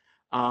mindset.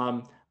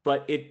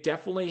 But it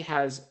definitely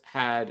has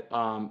had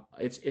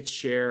its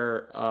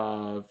share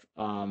of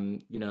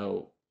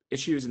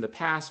issues in the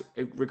past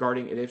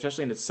regarding,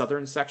 especially in the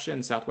southern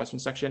section, southwestern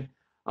section,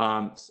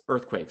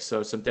 earthquakes.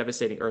 So some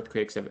devastating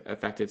earthquakes have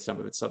affected some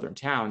of its southern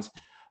towns.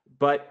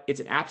 But it's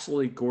an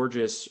absolutely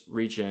gorgeous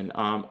region.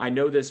 I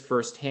know this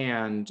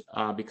firsthand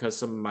because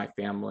some of my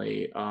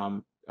family,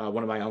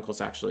 one of my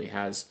uncles actually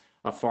has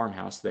a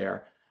farmhouse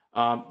there.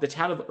 The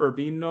town of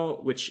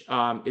Urbino, which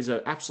is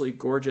an absolutely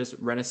gorgeous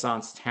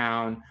Renaissance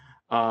town,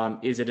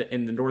 is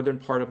in the northern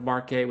part of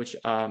Marche, which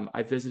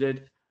I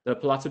visited. The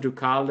Palazzo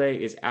Ducale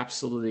is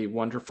absolutely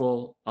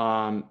wonderful.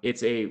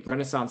 It's a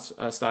Renaissance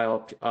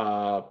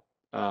style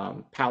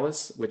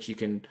palace, which you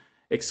can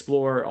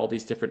explore all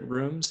these different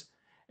rooms.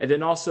 And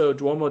then also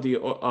Duomo di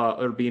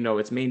Urbino,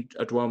 its main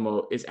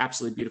Duomo, is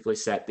absolutely beautifully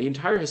set. The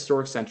entire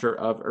historic center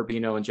of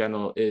Urbino in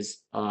general is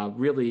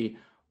really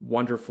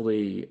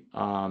wonderfully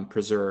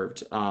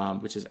preserved,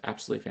 which is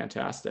absolutely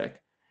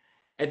fantastic.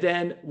 And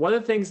then one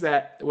of the things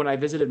that when I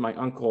visited my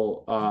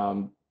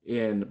uncle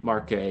in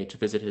Marche to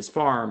visit his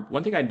farm,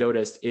 one thing I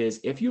noticed is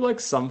if you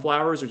like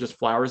sunflowers or just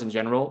flowers in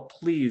general,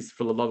 please,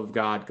 for the love of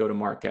God, go to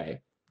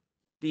Marche.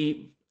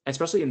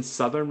 Especially in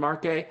southern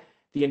Marche,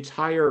 the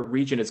entire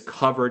region is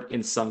covered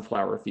in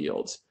sunflower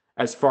fields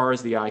as far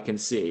as the eye can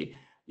see.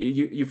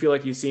 You feel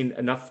like you've seen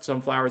enough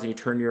sunflowers, and you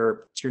turn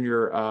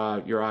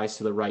your eyes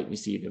to the right, and you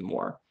see even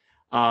more.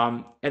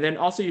 And then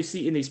also you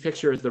see in these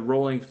pictures the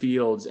rolling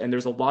fields, and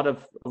there's a lot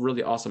of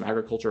really awesome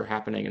agriculture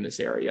happening in this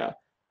area.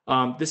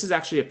 This is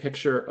actually a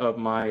picture of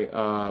my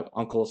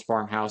uncle's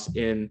farmhouse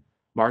in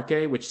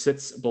Marche, which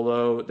sits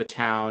below the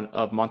town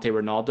of Monte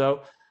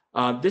Rinaldo.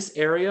 This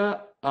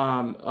area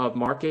of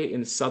Marche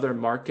in southern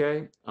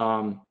Marche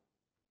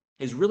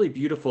is really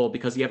beautiful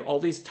because you have all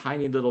these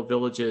tiny little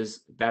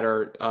villages that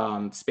are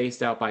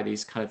spaced out by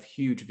these kind of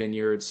huge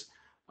vineyards.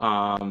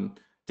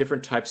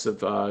 Different types of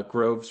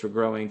groves for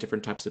growing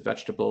different types of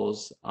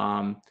vegetables.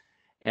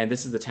 And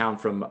this is the town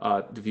from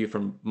the view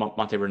from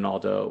Monte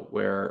Rinaldo,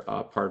 where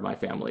part of my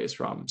family is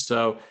from.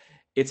 So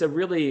it's a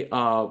really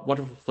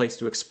wonderful place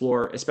to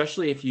explore,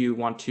 especially if you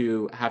want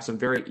to have some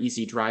very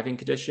easy driving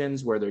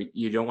conditions where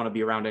you don't want to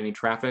be around any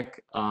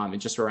traffic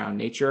and just around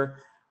nature.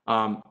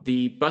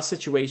 The bus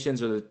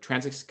situations or the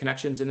transit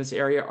connections in this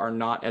area are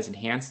not as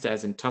enhanced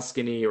as in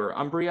Tuscany or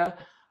Umbria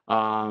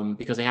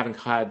because they haven't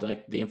had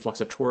like the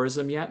influx of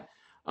tourism yet.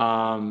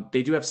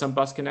 They do have some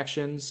bus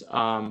connections,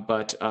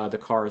 but the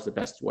car is the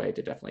best way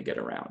to definitely get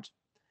around.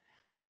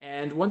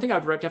 And one thing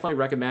I'd definitely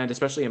recommend,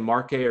 especially in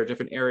Marche or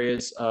different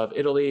areas of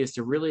Italy, is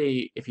to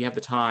really, if you have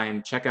the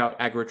time, check out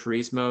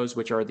agriturismos,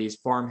 which are these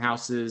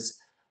farmhouses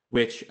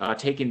which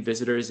take in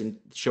visitors and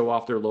show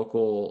off their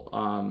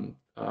local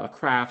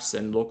crafts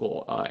and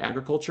local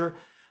agriculture.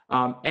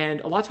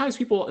 And a lot of times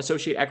people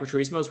associate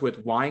agriturismos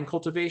with wine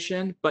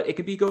cultivation, but it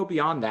could go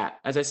beyond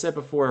that. As I said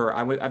before,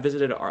 I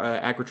visited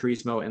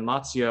agriturismo in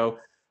Lazio,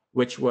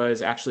 which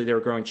was actually they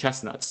were growing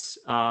chestnuts.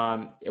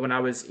 When I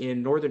was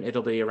in northern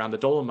Italy around the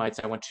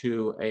Dolomites, I went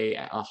to a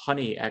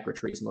honey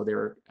agriturismo. They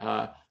were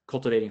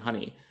cultivating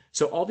honey.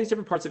 So all these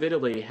different parts of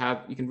Italy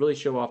you can really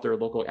show off their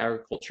local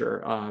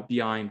agriculture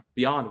beyond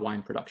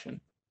wine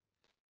production.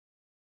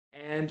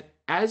 And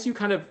as you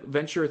kind of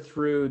venture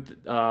through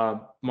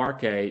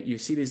Marche, you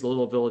see these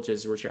little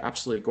villages which are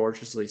absolutely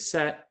gorgeously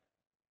set.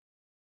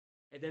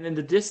 And then in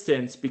the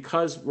distance,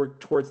 because we're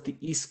towards the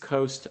east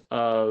coast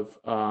of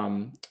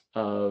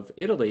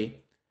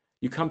Italy,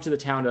 you come to the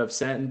town of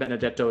San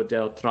Benedetto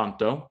del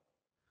Tronto,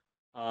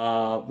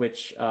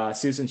 which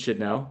Susan should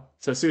know.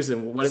 So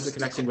Susan, what is the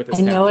connection with this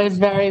I know town? it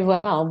very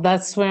well.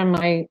 That's where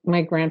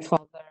my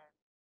grandfather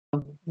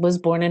was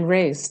born and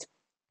raised.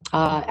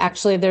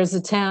 Actually, there's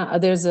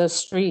a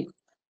street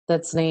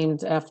that's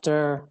named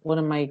after one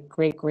of my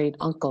great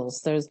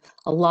uncles. There's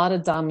a lot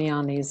of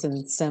Damianis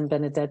in San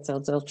Benedetto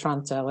del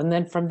Tronto, and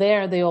then from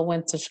there they all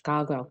went to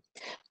Chicago.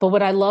 But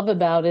what I love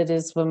about it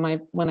is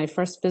when I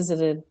first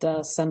visited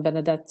San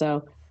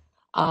Benedetto,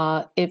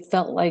 it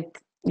felt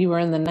like you were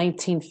in the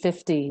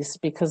 1950s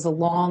because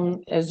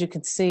as you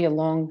could see,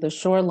 along the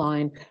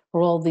shoreline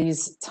were all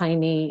these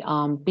tiny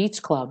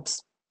beach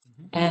clubs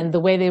and the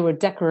way they were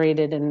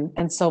decorated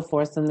and so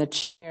forth, and the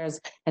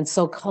chairs, and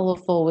so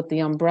colorful with the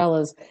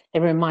umbrellas. It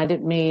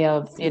reminded me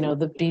of,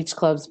 the beach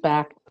clubs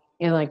back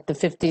in like the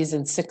 50s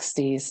and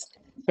 60s,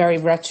 very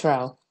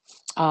retro.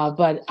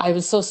 But I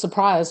was so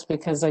surprised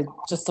because I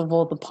just of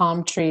all the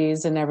palm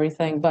trees and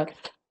everything. But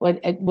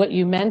what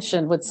you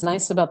mentioned, what's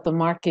nice about the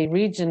Marche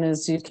region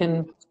is you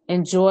can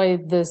enjoy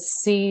the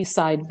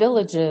seaside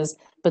villages,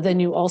 but then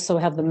you also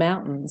have the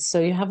mountains. So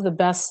you have the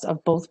best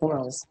of both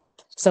worlds.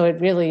 So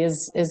it really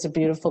is a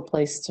beautiful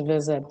place to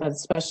visit, but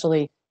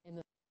especially in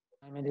the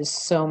time, it is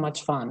so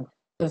much fun.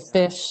 The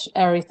fish,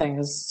 everything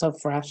is so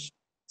fresh.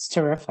 It's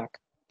terrific.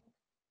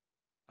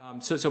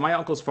 So my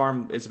uncle's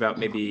farm is about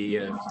maybe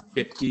a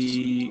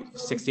 50,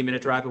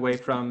 60-minute drive away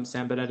from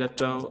San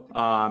Benedetto.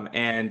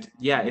 And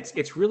yeah,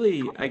 it's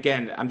really,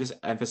 again, I'm just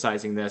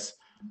emphasizing this,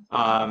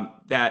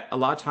 that a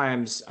lot of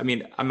times, I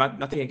mean, I'm not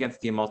nothing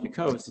against the Amalfi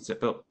Coast. It's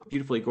a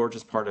beautifully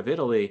gorgeous part of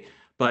Italy,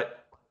 but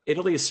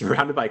Italy is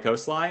surrounded by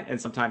coastline, and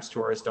sometimes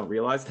tourists don't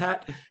realize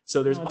that.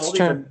 So there's all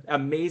these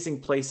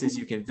amazing places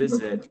you can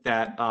visit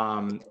that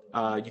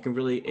you can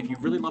really, if you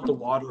really love the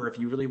water, if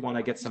you really want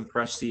to get some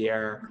fresh sea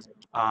air,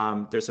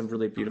 there's some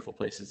really beautiful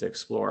places to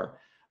explore.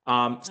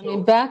 I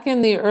mean, back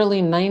in the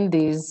early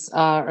 90s,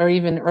 or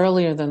even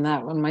earlier than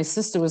that, when my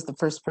sister was the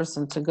first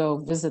person to go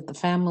visit the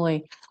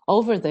family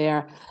over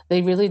there,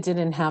 they really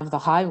didn't have the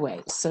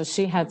highway. So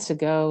she had to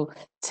go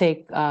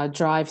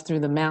drive through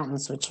the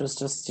mountains, which was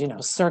just,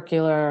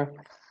 circular,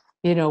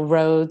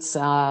 roads.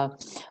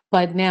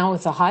 But now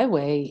with the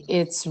highway,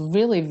 it's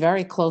really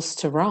very close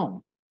to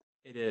Rome.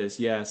 It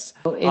is, yes.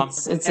 So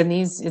it's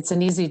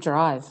an easy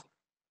drive.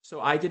 So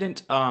I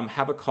didn't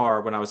have a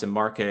car when I was in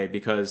Marche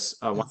because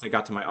once I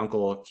got to my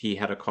uncle, he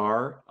had a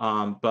car.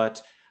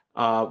 But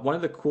one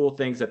of the cool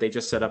things that they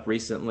just set up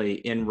recently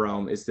in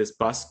Rome is this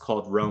bus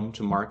called Rome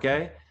to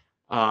Marche,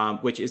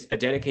 which is a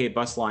dedicated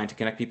bus line to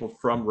connect people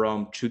from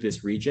Rome to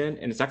this region.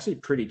 And it's actually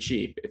pretty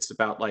cheap. It's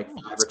about like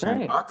 $5 or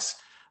 $10.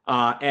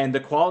 And the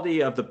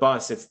quality of the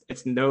bus,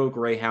 it's no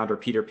Greyhound or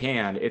Peter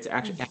Pan. It's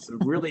actually has some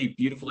really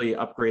beautifully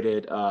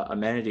upgraded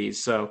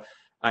amenities. So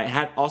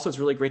it's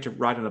really great to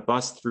ride on a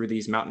bus through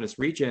these mountainous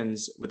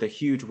regions with the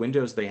huge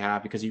windows they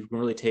have because you can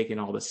really take in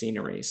all the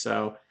scenery.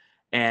 So,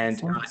 and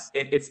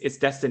its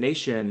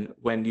destination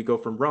when you go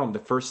from Rome, the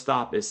first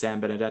stop is San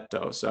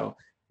Benedetto. So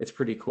it's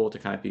pretty cool to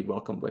kind of be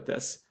welcomed with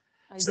this.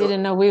 I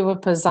didn't know we were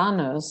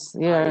Paisanos.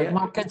 You're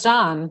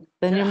Marcajan,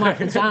 then you're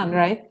Marcajan,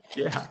 right?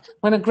 Yeah.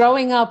 When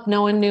growing up,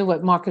 no one knew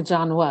what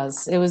Marcajan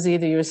was. It was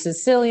either you're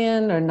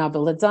Sicilian or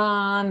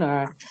Napolitan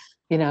or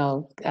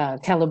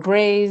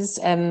Calabrese.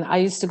 And I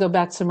used to go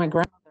back to my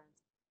grandmother.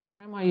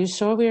 Grandma, are you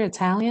sure we're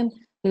Italian?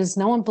 Because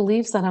no one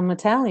believes that I'm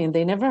Italian.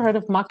 They never heard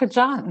of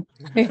Marcajan,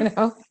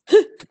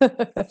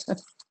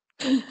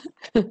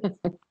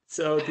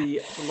 So the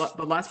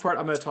last part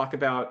I'm going to talk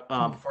about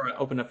before I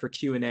open up for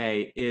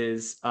Q&A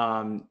is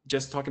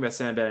just talking about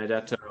San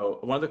Benedetto.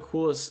 One of the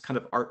coolest kind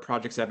of art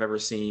projects I've ever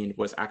seen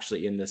was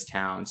actually in this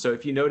town. So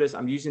if you notice,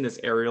 I'm using this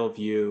aerial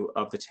view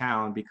of the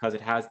town because it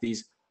has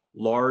these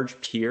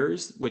large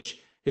piers,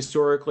 which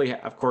historically,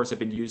 of course, have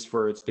been used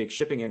for its big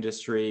shipping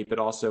industry, but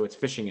also its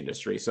fishing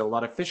industry. So a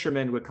lot of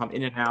fishermen would come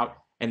in and out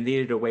and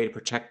needed a way to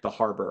protect the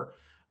harbor.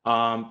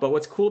 But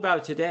what's cool about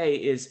it today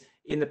is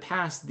in the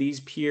past, these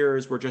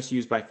piers were just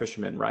used by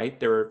fishermen, right?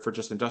 They were for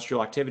just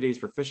industrial activities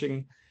for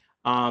fishing.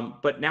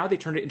 But now they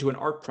turned it into an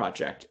art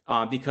project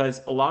because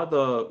a lot of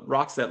the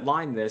rocks that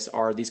line this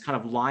are these kind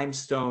of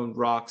limestone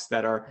rocks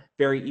that are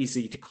very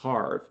easy to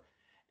carve.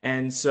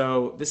 And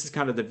so this is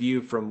kind of the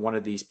view from one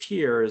of these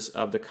piers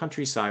of the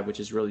countryside, which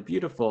is really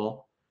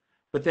beautiful.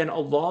 But then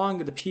along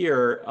the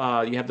pier,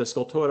 you have the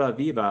Scultura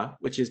Viva,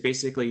 which is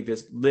basically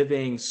this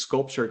living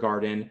sculpture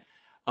garden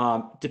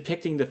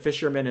depicting the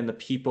fishermen and the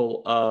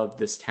people of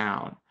this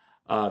town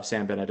of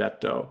San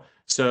Benedetto.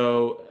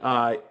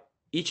 So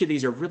each of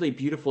these are really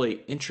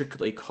beautifully,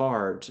 intricately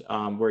carved,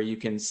 where you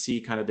can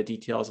see kind of the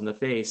details in the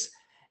face.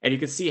 And you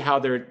can see how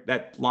they're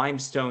that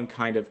limestone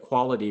kind of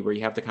quality where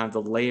you have the kind of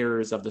the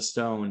layers of the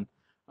stone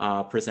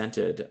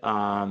presented.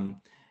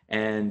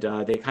 And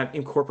they kind of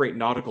incorporate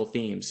nautical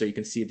themes. So you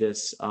can see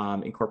this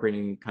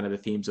incorporating kind of the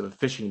themes of a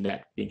fishing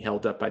net being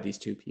held up by these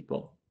two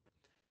people.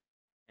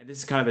 And this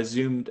is kind of a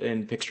zoomed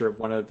in picture of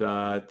one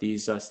of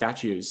these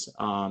statues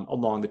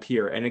along the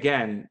pier. And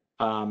again,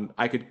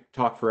 I could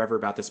talk forever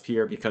about this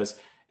pier because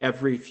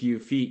every few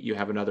feet you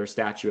have another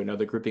statue,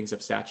 another groupings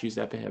of statues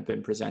that have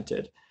been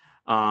presented.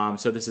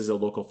 So this is a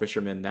local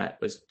fisherman that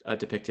was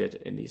depicted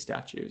in these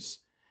statues.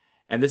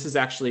 And this is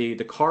actually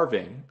the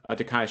carving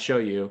to kind of show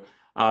you.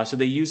 So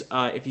they use,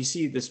 if you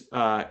see this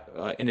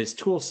in his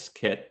tools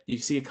kit, you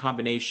see a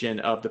combination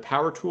of the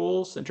power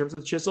tools in terms of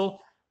the chisel,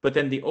 but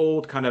then the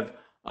old kind of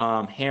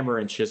hammer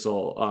and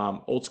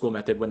chisel, old school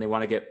method when they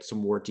want to get some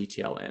more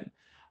detail in.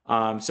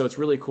 So it's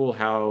really cool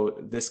how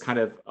this kind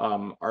of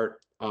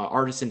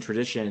artisan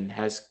tradition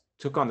has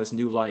took on this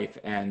new life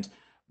and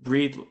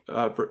breathed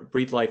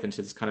life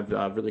into this kind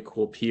of really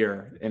cool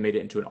pier and made it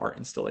into an art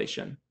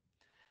installation.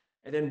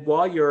 And then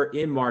while you're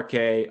in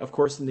Marche, of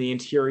course, in the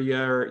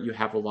interior, you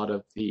have a lot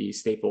of the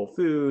staple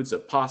foods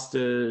of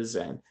pastas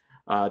and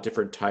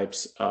different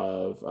types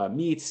of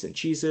meats and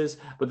cheeses.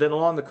 But then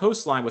along the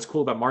coastline, what's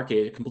cool about Marche,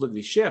 it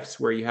completely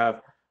shifts where you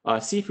have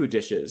seafood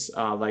dishes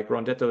like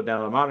Rondetto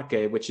della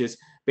Marche, which is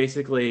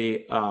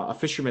basically a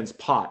fisherman's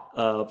pot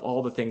of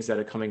all the things that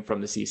are coming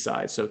from the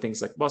seaside. So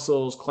things like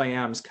mussels,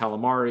 clams,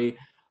 calamari,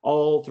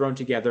 all thrown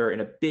together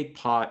in a big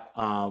pot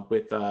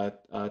with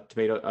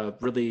tomato,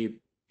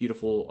 really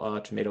beautiful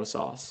tomato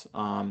sauce.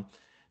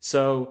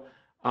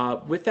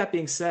 With that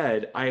being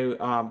said, I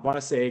want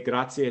to say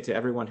grazie to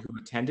everyone who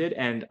attended,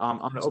 and I'm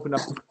going to open up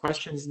for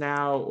questions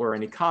now or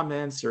any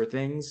comments or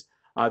things.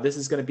 This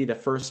is going to be the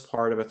first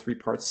part of a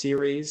three-part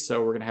series, so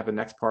we're going to have the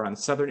next part on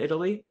Southern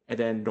Italy and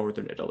then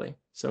Northern Italy.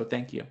 So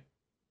thank you.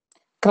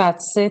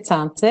 Grazie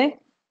tante.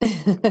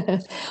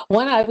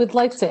 One, I would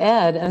like to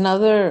add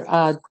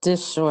another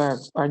dish or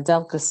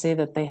delicacy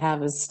that they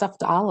have is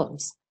stuffed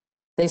olives.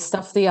 They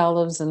stuff the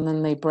olives and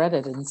then they bread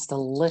it, and it's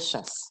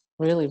delicious.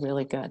 Really,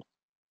 really good.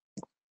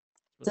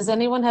 Does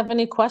anyone have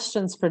any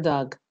questions for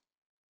Doug?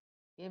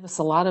 He gave us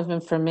a lot of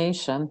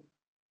information.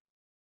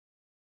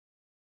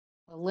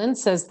 Lynn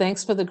says,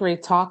 thanks for the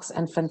great talks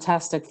and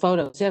fantastic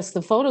photos. Yes,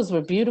 the photos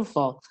were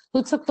beautiful.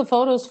 Who took the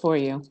photos for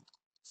you?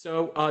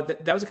 So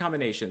that was a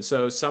combination.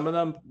 So some of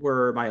them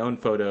were my own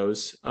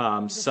photos.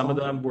 Some of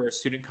them were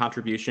student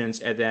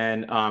contributions. And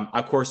then,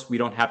 of course, we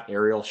don't have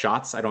aerial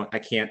shots. I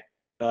can't,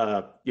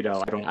 I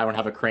don't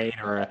have a crane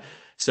or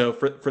so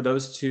for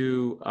those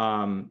two,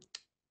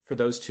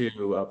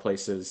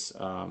 places,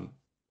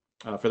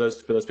 for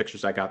those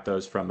pictures, I got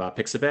those from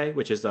Pixabay,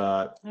 which is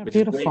which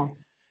beautiful. is great.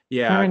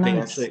 Yeah, very they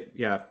nice. actually,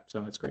 yeah,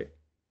 so it's great.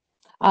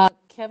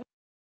 Kevin,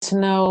 to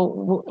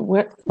know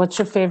what's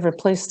your favorite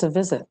place to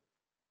visit?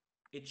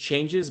 It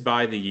changes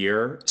by the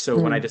year. So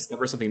when I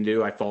discover something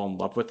new, I fall in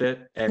love with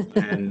it.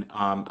 And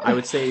I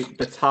would say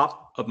the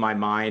top of my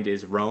mind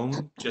is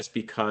Rome, just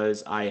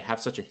because I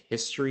have such a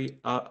history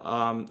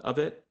of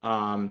it.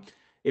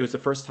 It was the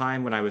first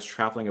time when I was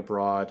traveling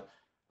abroad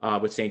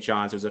with St.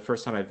 John's. It was the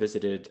first time I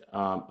visited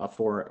a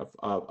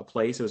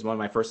place. It was one of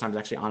my first times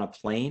actually on a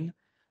plane.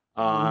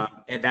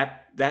 And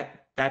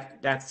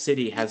that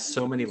city has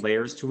so many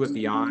layers to it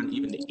beyond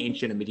even the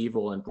ancient and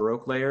medieval and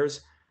Baroque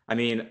layers. I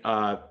mean,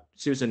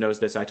 Susan knows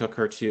this. I took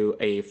her to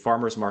a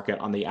farmer's market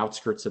on the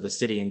outskirts of the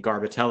city in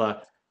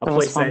Garbatella, a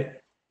place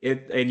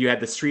and you had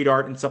the street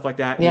art and stuff like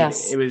that.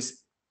 Yes. I mean,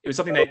 it was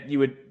something that you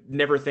would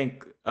never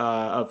think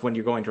of when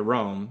you're going to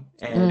Rome.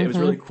 And it was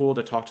really cool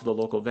to talk to the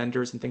local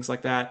vendors and things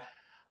like that.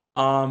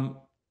 I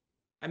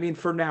mean,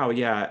 for now,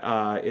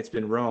 yeah, it's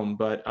been Rome,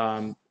 but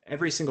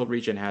every single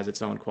region has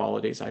its own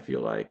qualities, I feel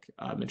like,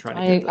 and trying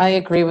to get I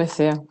agree with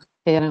you.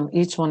 You know,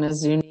 each one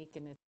is unique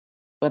in it,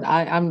 but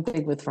I'm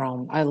big with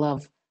Rome.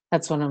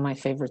 That's one of my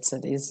favorite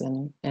cities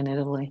in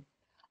Italy.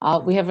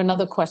 We have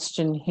another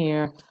question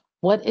here.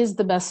 What is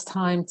the best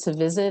time to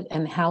visit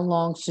and how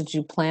long should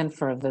you plan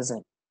for a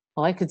visit?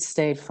 Well, I could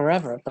stay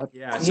forever, but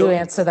Yeah, you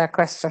answer that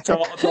question.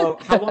 So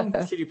how long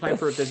should you plan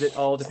for a visit?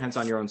 All depends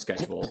on your own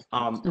schedule.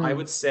 I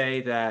would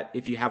say that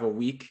if you have a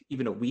week,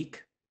 even a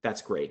week,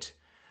 that's great.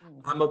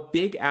 I'm a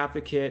big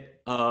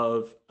advocate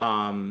of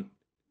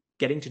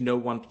getting to know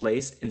one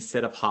place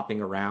instead of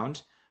hopping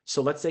around.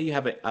 So let's say you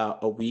have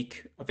a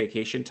week of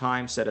vacation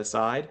time set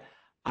aside.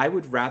 I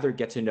would rather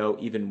get to know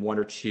even one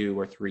or two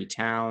or three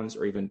towns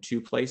or even two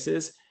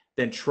places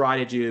than try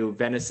to do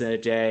Venice in a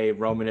day,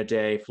 Rome in a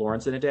day,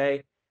 Florence in a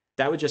day.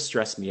 That would just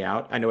stress me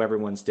out. I know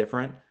everyone's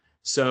different.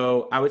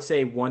 So I would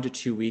say 1 to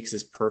 2 weeks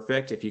is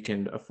perfect if you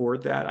can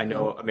afford that. I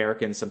know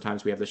Americans,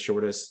 sometimes we have the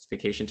shortest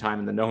vacation time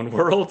in the known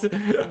world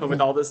with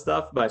all this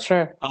stuff, but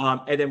Sure.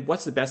 and then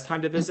what's the best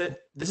time to visit?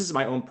 This is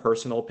my own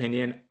personal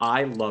opinion.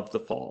 I love the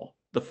fall.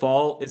 The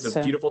fall is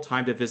a beautiful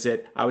time to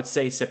visit. I would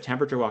say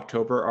September to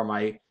October are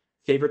my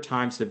favorite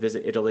times to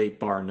visit Italy,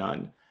 bar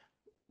none.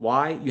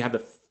 Why? You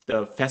have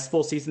the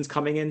festival seasons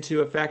coming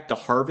into effect, the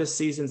harvest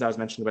seasons. I was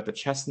mentioning about the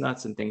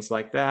chestnuts and things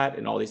like that,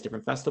 and all these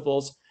different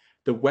festivals.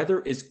 The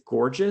weather is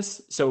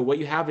gorgeous. So what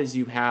you have is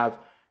you have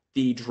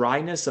the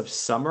dryness of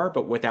summer,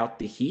 but without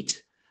the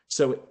heat.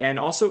 So, and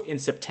also in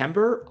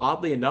September,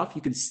 oddly enough,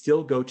 you can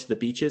still go to the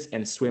beaches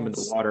and swim in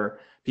the water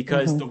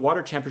because the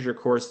water temperature, of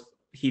course,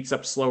 heats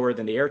up slower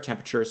than the air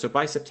temperature. So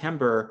by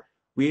September,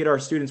 we had our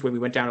students, when we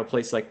went down to a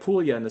place like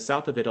Puglia in the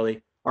south of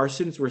Italy, our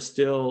students were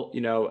still,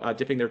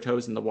 dipping their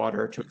toes in the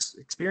water to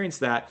experience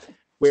that.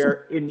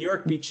 Where in New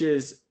York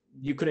beaches,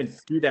 you couldn't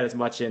do that as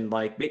much. In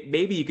like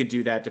maybe you could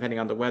do that depending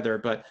on the weather,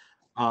 but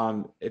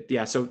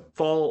so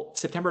fall,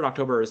 September and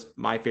October is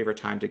my favorite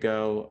time to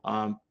go.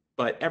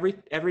 But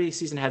every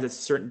season has its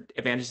certain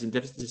advantages and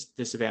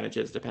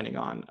disadvantages depending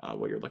on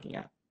what you're looking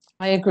at.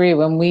 I agree.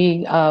 When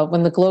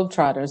when the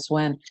Globetrotters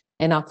went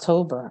in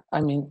October,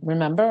 I mean,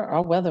 remember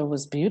our weather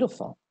was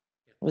beautiful.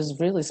 It was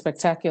really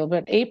spectacular.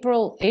 But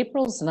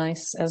April's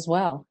nice as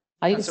well.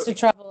 I used to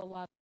travel a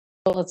lot.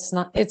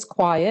 It's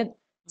quiet.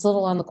 It's a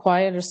little on the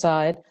quieter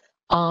side.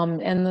 And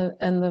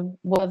the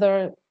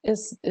weather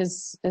is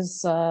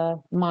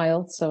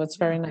mild, so it's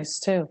very nice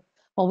too.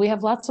 Well, we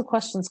have lots of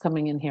questions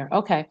coming in here.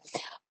 Okay.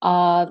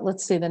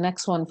 Let's see the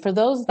next one. For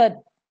those that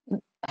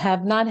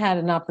have not had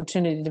an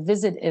opportunity to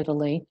visit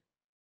Italy,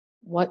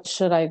 what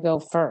should I go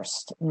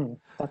first?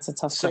 That's a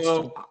tough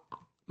question.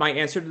 My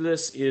answer to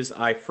this is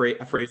a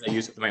phrase I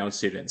use with my own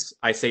students.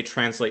 I say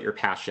translate your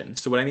passion.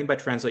 So what I mean by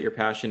translate your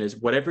passion is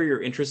whatever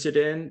you're interested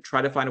in,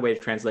 try to find a way to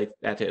translate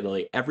that to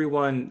Italy.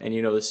 Everyone, and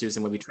you know this,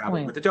 Susan, when we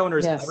travel with the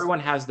donors, everyone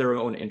has their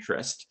own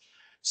interest.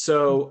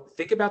 So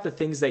think about the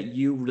things that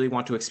you really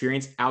want to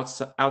experience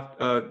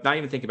not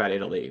even think about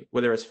Italy,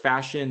 whether it's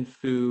fashion,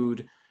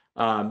 food,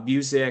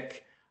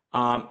 music,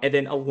 and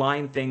then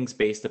align things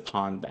based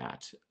upon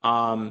that.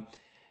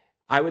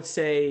 I would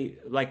say,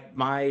 like,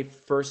 my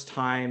first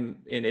time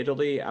in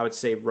Italy, I would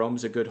say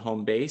Rome's a good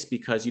home base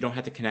because you don't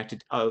have to connect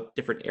to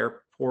different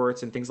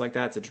airports and things like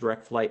that. It's a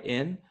direct flight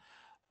in.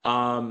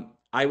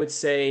 I would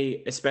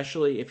say,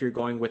 especially if you're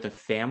going with a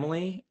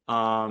family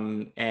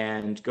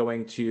and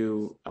going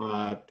to,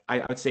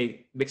 I would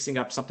say mixing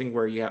up something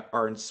where you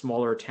are in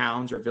smaller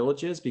towns or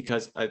villages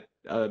because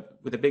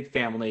with a big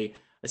family,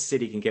 a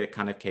city can get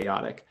kind of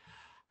chaotic.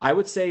 I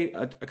would say,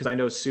 because I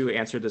know Sue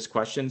answered this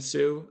question,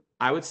 Sue,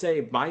 I would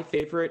say my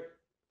favorite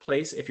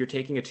place, if you're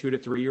taking a 2 to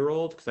 3 year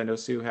old, because I know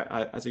Sue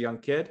as a young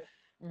kid,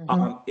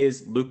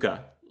 is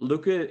Lucca.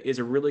 Lucca is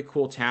a really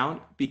cool town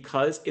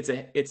because it's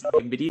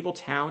a medieval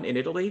town in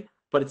Italy,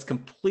 but it's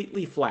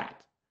completely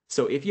flat.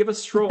 So if you have a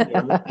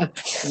stroller,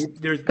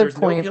 there's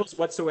no hills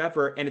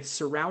whatsoever, and it's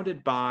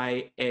surrounded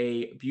by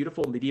a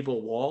beautiful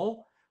medieval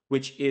wall,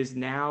 which is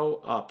now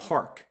a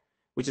park,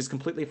 which is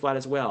completely flat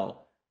as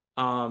well.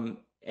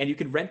 And you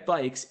can rent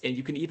bikes, and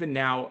you can even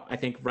now, I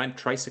think, rent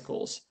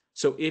tricycles.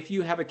 So if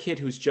you have a kid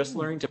who's just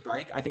learning to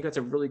bike, I think that's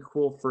a really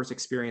cool first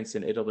experience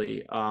in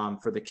Italy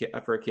for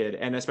a kid,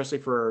 and especially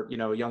for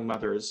young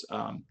mothers.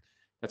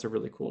 That's a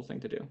really cool thing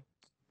to do.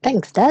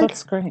 Thanks, Doug.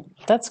 That's great.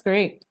 That's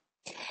great.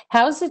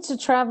 How is it to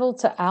travel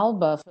to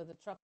Alba for the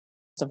truffle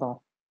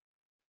festival?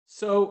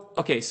 So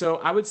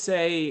I would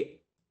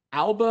say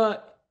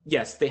Alba,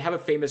 yes, they have a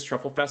famous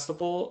truffle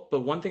festival,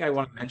 but one thing I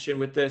want to mention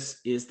with this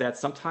is that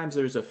sometimes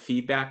there's a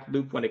feedback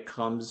loop when it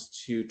comes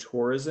to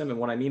tourism, and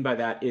what I mean by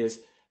that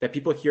is that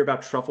people hear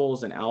about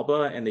truffles in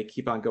Alba and they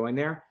keep on going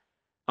there.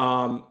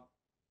 I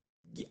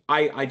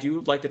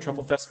do like the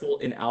truffle festival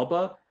in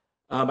Alba.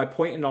 My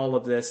point in all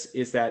of this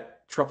is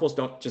that truffles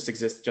don't just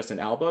exist just in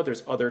Alba.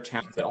 There's other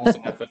towns that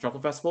also have the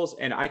truffle festivals,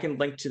 and I can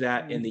link to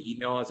that in the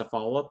email as a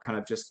follow-up, kind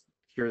of just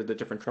here are the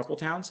different truffle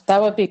towns. That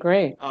would be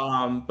great.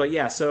 But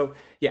yeah, so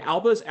yeah,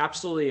 Alba is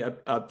absolutely a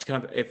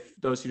kind of, if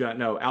those who don't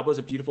know, Alba is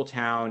a beautiful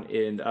town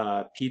in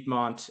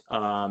Piedmont,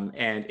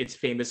 and it's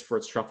famous for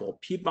its truffle.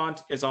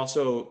 Piedmont is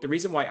also the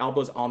reason why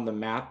Alba is on the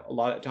map a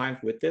lot of times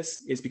with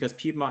this is because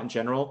Piedmont in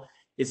general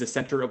is the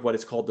center of what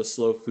is called the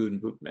slow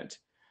food movement.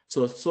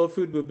 So the slow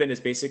food movement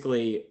is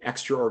basically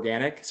extra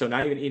organic. So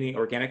not even eating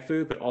organic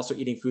food, but also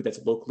eating food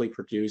that's locally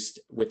produced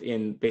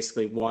within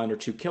basically 1 or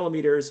 2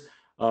 kilometers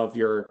of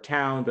your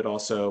town, but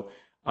also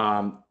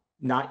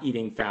not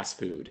eating fast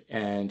food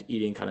and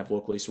eating kind of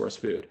locally sourced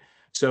food.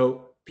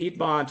 So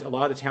Piedmont, a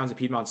lot of the towns in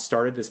Piedmont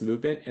started this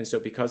movement. And so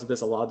because of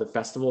this, a lot of the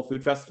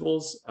food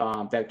festivals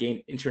that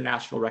gain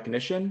international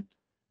recognition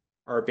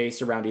are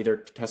based around either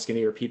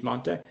Tuscany or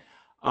Piedmonte.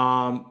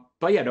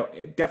 But yeah, no,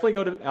 definitely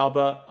go to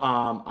Alba.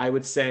 I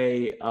would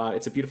say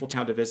it's a beautiful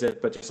town to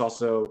visit, but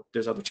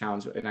there's other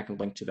towns, and I can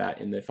link to that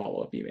in the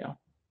follow-up email.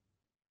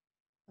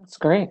 That's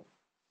great.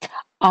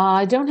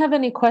 I don't have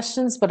any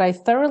questions, but I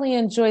thoroughly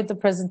enjoyed the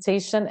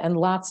presentation and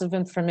lots of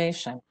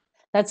information.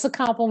 That's a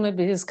compliment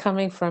because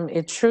coming from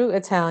a true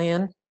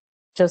Italian,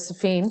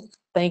 Josephine,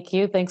 thank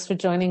you. Thanks for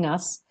joining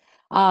us.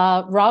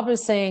 Rob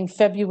is saying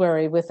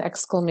February with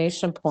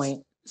exclamation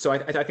point. So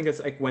I think it's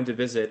like when to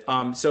visit.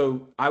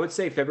 So I would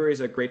say February is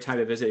a great time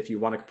to visit if you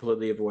want to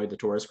completely avoid the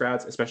tourist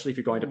crowds, especially if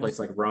you're going to places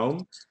like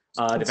Rome.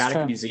 The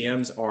Vatican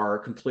museums are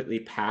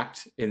completely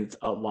packed in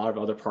a lot of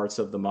other parts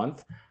of the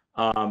month.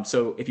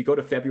 So if you go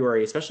to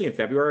February, especially in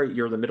February,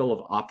 you're in the middle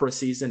of opera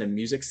season and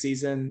music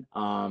season.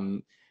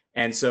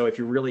 And so if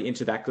you're really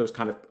into those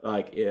kind of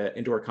like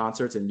indoor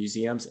concerts and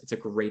museums, it's a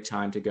great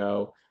time to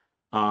go.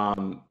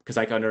 Because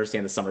I can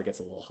understand the summer gets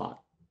a little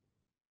hot.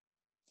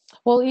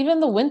 Well,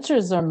 even the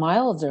winters are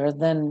milder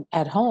than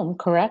at home,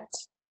 correct?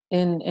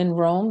 In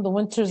Rome, the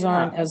winters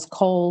aren't as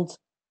cold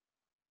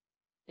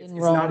in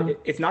Rome.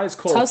 It's not as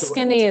cold.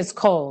 Tuscany is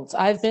cold.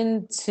 I've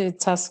been to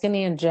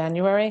Tuscany in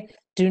January.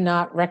 Do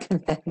not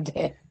recommend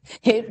it.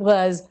 It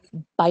was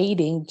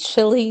biting,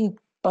 chilling,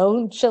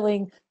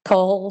 bone-chilling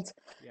cold.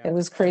 Yeah. It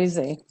was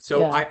crazy. So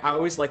yeah. I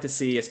always like to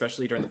see,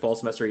 especially during the fall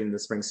semester, even the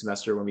spring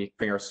semester, when we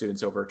bring our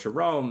students over to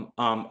Rome,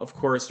 of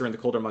course, during the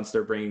colder months,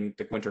 they're bringing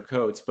the winter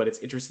coats, but it's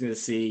interesting to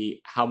see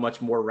how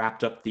much more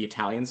wrapped up the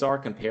Italians are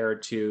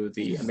compared to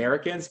the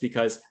Americans,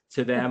 because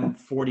to them,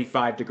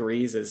 45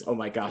 degrees is, oh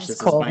my gosh,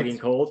 this is biting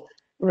cold.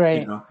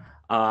 Right. You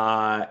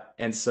know?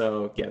 And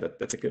so, yeah,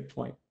 that's a good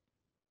point.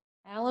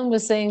 Alan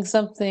was saying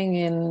something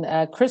in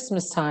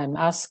Christmas time,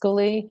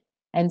 Ascoli,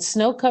 and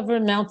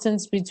snow-covered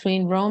mountains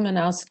between Rome and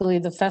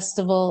Ascoli, the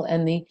festival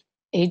and the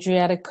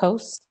Adriatic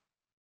coast.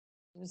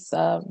 He was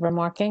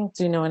remarking.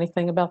 Do you know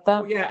anything about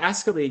that? Oh, yeah,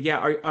 Ascoli.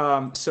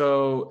 Yeah.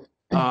 So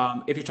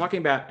if you're talking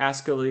about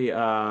Ascoli,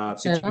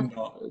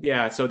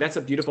 yeah, so that's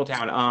a beautiful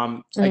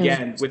town.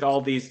 Again, with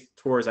all these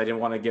tours, I didn't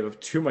want to give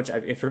too much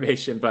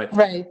information, but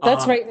right,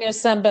 that's right near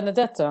San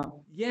Benedetto.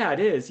 Yeah, it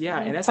is. Yeah,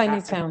 and that's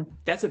tiny town.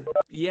 But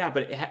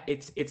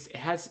it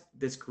has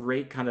this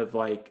great kind of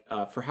like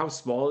for how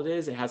small it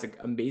is. It has an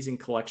amazing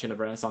collection of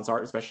Renaissance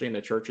art, especially in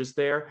the churches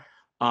there.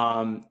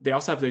 They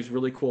also have these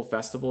really cool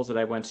festivals that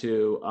I went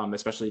to,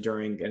 especially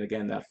during and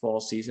again that fall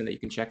season that you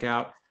can check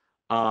out.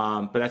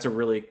 But that's a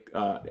really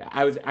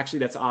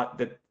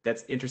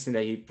that's interesting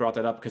that he brought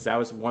that up, because that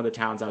was one of the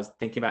towns I was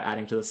thinking about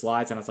adding to the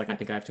slides, and I was like, I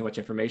think I have too much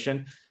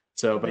information.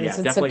 So, but yeah, it's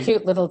definitely. It's a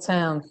cute little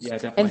town. Yeah,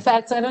 definitely. In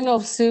fact, I don't know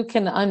if Sue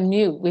can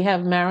unmute. We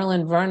have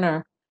Marilyn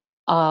Werner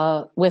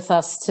with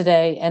us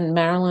today, and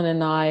Marilyn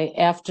and I,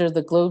 after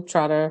the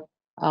Globetrotter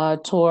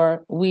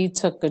tour, we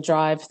took a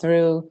drive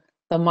through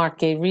the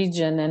Marche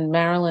region, and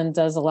Marilyn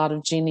does a lot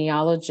of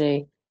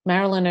genealogy.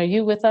 Marilyn, are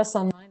you with us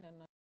online?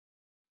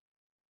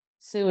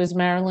 Sue, is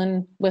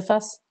Marilyn with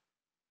us?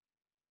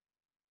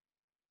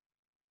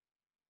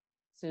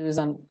 Sue is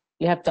on.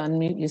 You have to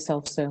unmute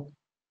yourself, Sue.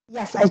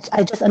 Yes,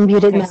 I just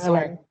unmuted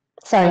Marilyn.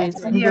 Sorry, I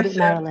just unmuted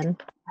Marilyn.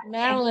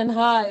 Marilyn,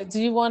 hi.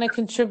 Do you want to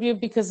contribute?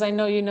 Because I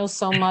know you know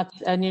so much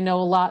and you know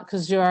a lot,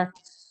 because you're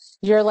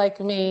like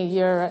me.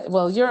 You're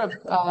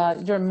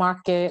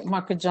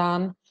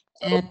Marca-John,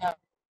 and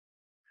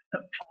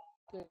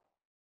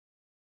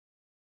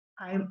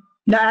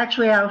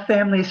actually our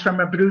family's from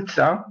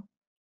Abruzzo.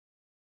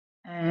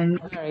 And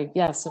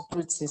yes,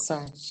 Abruzzo,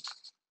 sorry.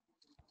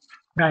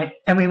 Right,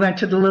 and we went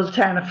to the little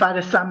town of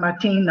Fata San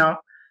Martino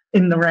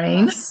in the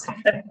rain, yes.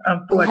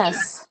 unfortunately.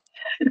 Yes.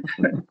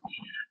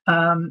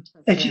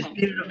 It's just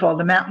beautiful.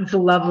 The mountains are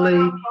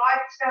lovely,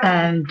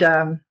 and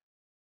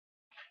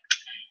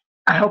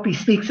I hope he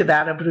speaks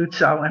about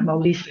Abruzzo and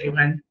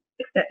Molise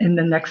in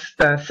the next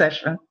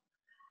session,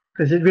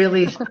 because it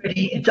really is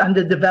pretty. It's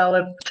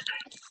underdeveloped.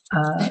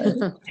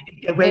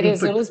 It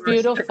is. It was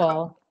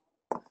beautiful.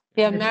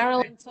 Yeah,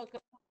 Marilyn took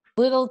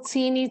little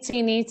teeny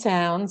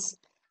towns.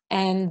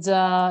 And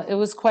it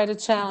was quite a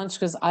challenge,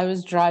 because I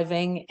was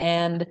driving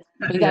and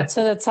we got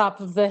to the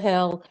top of the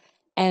hill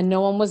and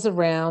no one was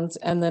around.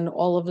 And then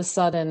all of a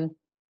sudden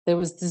there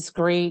was this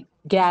great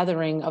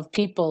gathering of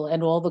people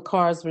and all the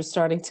cars were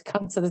starting to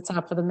come to the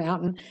top of the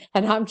mountain.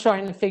 And I'm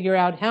trying to figure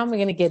out how am I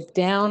going to get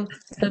down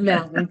the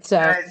mountain.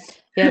 So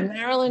yeah,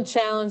 Marilyn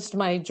challenged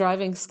my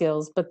driving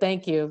skills, but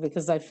thank you,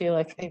 because I feel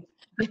like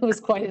it was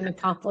quite an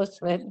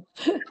accomplishment.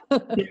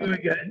 Very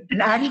good.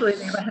 And actually,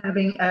 they were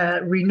having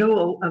a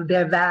renewal of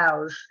their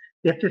vows,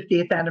 their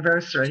 50th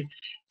anniversary.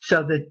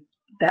 So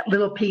that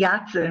little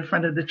piazza in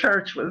front of the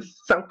church was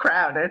so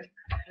crowded.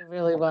 It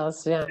really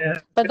was, yeah. Yeah,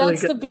 But really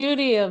that's the good.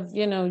 beauty of,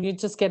 you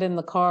just get in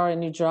the car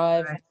and you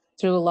drive Right.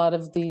 through a lot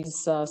of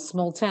these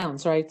small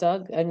towns, right,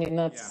 Doug? I mean,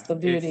 that's Yeah, the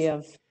beauty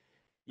of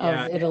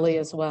yeah, Italy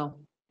as well.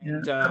 Yeah.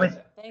 and I was,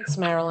 Thanks,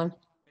 Marilyn.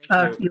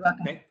 thank you. you're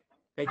welcome.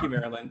 Thank you,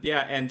 Marilyn.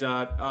 Yeah, and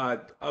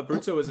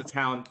Abruzzo is a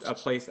town, a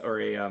place,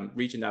 or a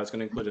region that I was going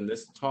to include in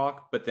this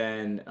talk, but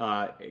then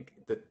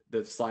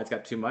the slides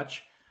got too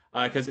much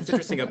because it's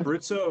interesting.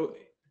 Abruzzo,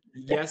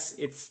 yes,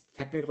 it's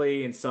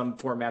technically in some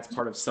formats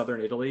part of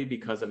southern Italy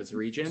because of its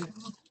region,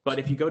 but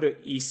if you go to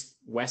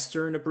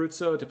east-western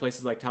Abruzzo, to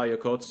places like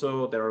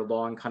Tagliacozzo that are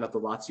along kind of the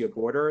Lazio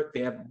border,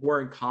 they have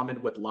more in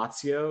common with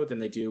Lazio than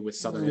they do with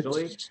southern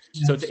Italy.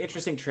 So it's an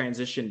interesting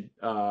transition.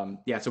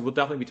 Yeah, so we'll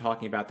definitely be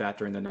talking about that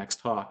during the next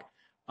talk.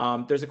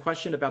 There's a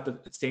question about the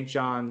St.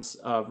 John's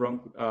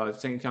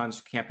St. John's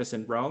campus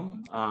in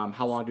Rome.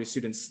 How long do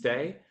students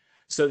stay?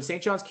 So the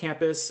St. John's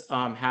campus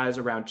has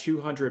around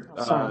 200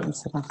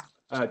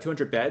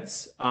 200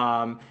 beds.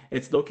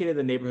 It's located in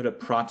the neighborhood of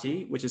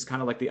Prati, which is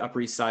kind of like the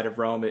Upper East Side of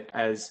Rome.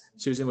 As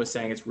Susan was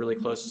saying, it's really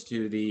close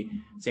to the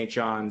St.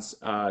 John's,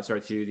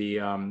 to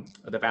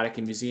the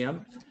Vatican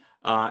Museum,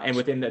 and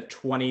within a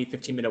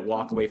 15-minute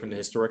walk away from the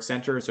historic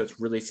center. So it's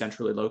really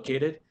centrally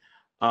located.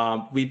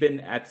 We've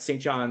been at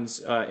St. John's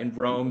in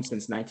Rome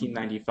since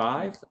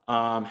 1995.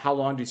 How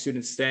long do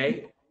students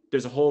stay?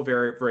 There's a whole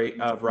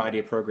variety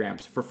of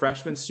programs. For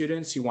freshman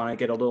students who want to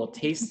get a little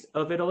taste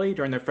of Italy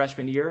during their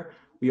freshman year,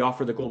 we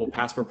offer the Global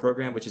Passport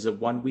Program, which is a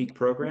one-week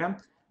program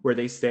where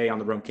they stay on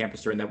the Rome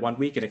campus during that 1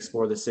 week and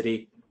explore the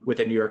city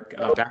with a New York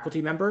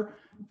faculty member.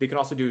 They can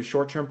also do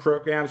short-term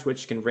programs,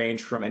 which can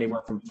range from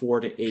anywhere from 4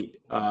 to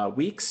 8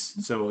 weeks.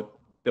 So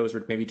those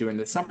would maybe during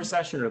the summer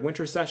session or the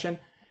winter session.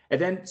 And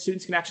then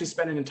students can actually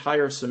spend an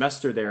entire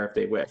semester there if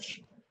they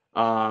wish,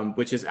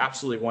 which is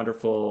absolutely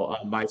wonderful.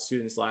 My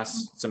students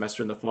last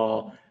semester in the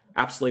fall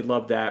absolutely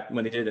loved that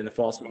when they did it in the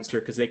fall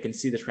semester because they can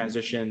see the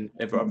transition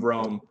of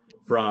Rome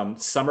from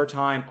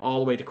summertime all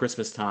the way to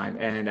Christmas time.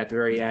 And at the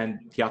very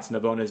end, Piazza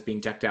Navona is being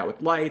decked out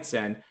with lights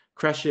and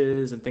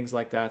creches and things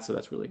like that. So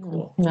that's really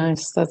cool.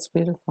 Nice. That's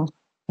beautiful.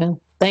 Yeah.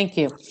 Thank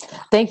you.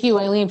 Thank you,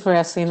 Eileen, for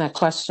asking that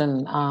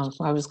question.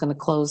 I was going to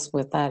close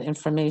with that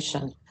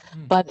information.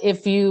 But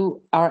if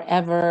you are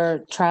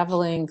ever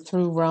traveling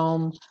through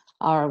Rome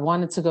or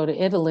wanted to go to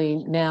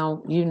Italy,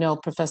 now you know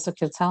Professor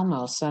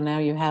Cantelmo. So now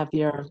you have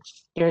your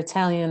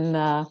Italian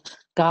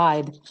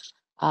guide,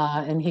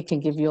 and he can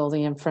give you all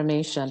the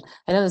information.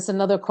 I know there's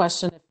another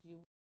question. If you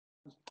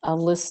a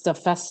list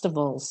of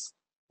festivals,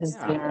 is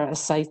there a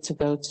site to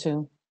go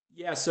to?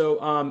 Yeah,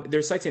 so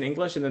there's sites in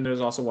English and then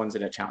there's also ones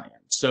in Italian.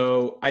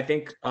 So I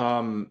think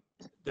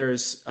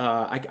there's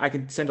I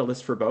can send a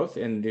list for both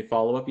in the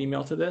follow-up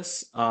email to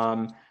this.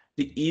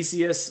 The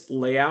easiest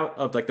layout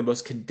of like the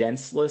most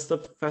condensed list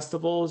of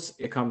festivals,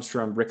 it comes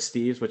from Rick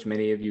Steves, which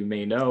many of you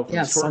may know from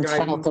Yes, on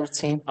Channel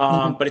 13.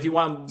 But if you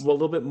want a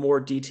little bit more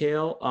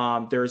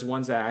detail, there's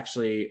ones that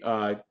actually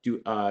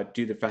do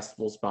the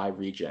festivals by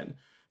region.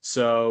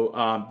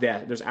 So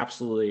yeah, there's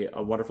absolutely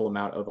a wonderful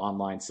amount of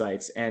online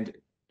sites. And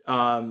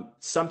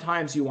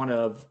sometimes you want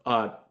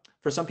to,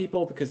 for some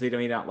people, because they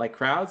may not like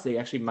crowds, they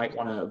actually might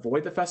want to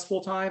avoid the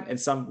festival time, and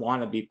some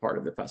want to be part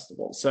of the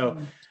festival. So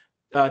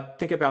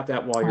think about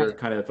that while you're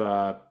kind of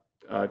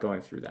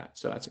going through that.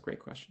 So that's a great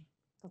question.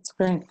 That's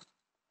great.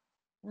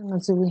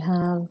 And do we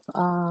have,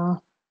 I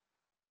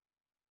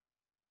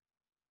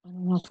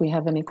don't know if we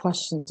have any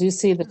questions. Do you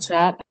see the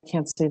chat? I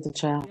can't see the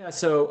chat. Yeah,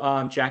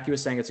 so Jackie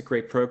was saying it's a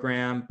great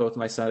program. Both of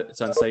my sons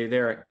study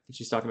there.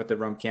 She's talking about the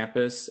Rome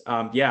campus.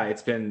 Yeah,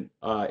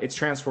 it's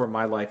transformed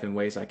my life in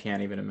ways I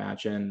can't even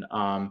imagine.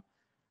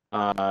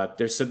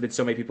 There's been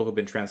so many people who've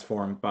been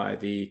transformed by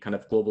the kind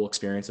of global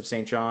experience of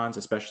St. John's,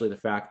 especially the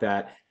fact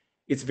that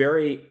it's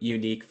very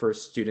unique for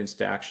students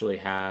to actually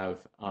have,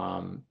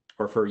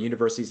 or for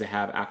universities to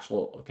have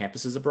actual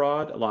campuses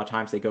abroad. A lot of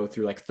times they go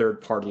through like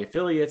third-party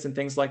affiliates and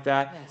things like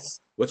that. Yes.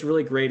 What's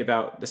really great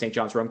about the St.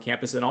 John's Rome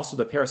campus and also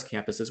the Paris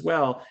campus as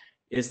well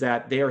is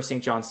that they are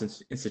St.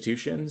 John's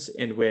institutions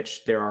in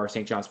which there are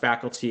St. John's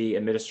faculty,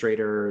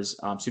 administrators,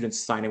 students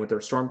sign in with their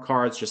storm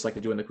cards, just like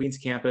they do on the Queen's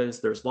campus.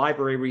 There's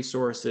library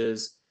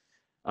resources,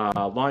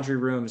 laundry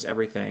rooms,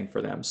 everything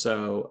for them.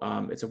 So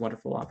it's a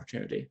wonderful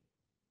opportunity.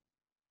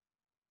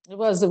 It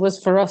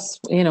was for us,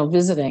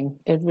 visiting.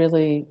 It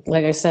really,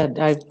 like I said,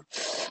 I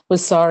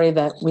was sorry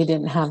that we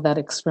didn't have that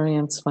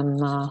experience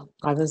when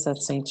I was at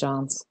St.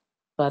 John's.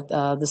 But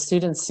the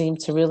students seem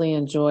to really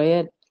enjoy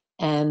it,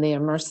 and they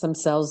immerse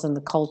themselves in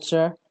the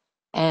culture.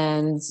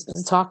 And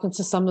talking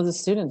to some of the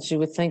students, you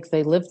would think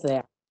they live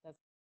there.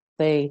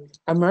 They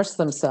immerse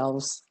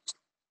themselves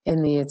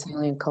in the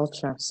Italian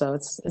culture. So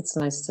it's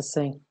nice to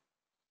see.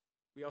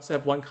 We also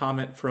have one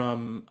comment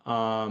from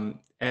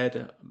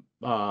Ed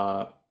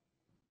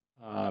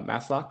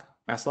Maslock.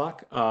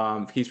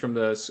 He's from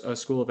the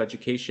School of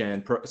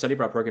Education Study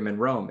Abroad program in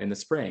Rome in the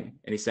spring.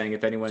 And he's saying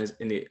if anyone is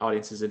in the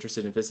audience is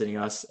interested in visiting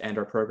us and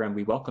our program,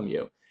 we welcome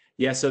you.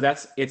 Yeah, so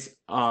it's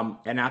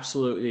an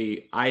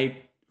absolutely, I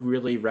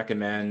really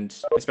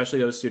recommend, especially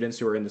those students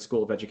who are in the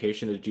School of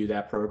Education, to do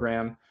that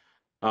program.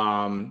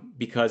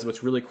 because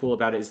what's really cool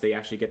about it is they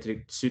actually get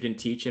to student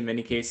teach in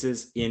many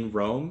cases in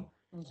Rome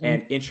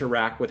and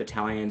interact with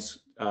Italian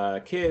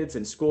kids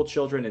and school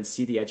children and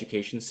see the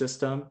education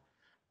system.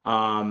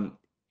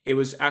 It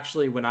was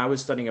actually when I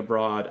was studying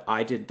abroad,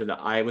 I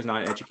was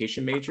not an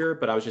education major,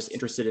 but I was just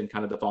interested in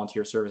kind of the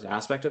volunteer service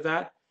aspect of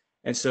that.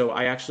 And so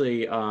I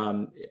actually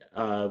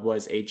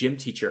was a gym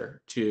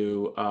teacher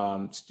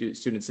to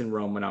students in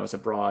Rome when I was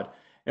abroad.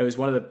 It was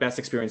one of the best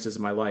experiences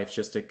of my life,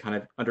 just to kind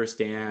of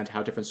understand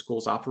how different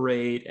schools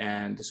operate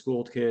and the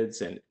school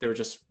kids, and it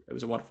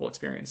was a wonderful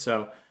experience.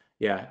 So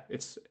yeah,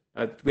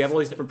 we have all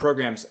these different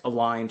programs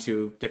aligned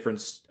to different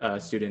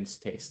students'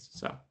 tastes.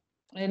 So.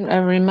 I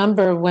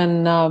remember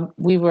when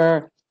we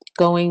were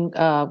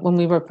when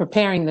we were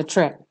preparing the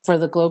trip for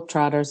the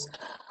Globetrotters,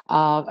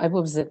 what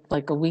was it,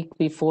 like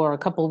a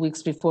couple of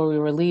weeks before we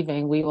were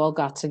leaving, we all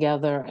got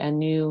together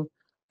and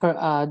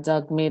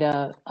Doug made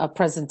a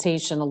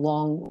presentation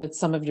along with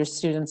some of your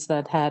students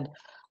that had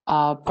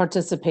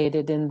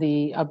participated in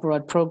the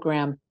abroad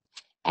program.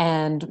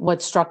 And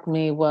what struck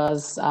me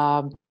was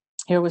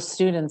here were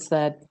students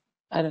that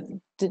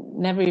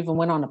never even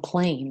went on a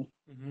plane,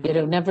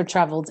 never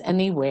traveled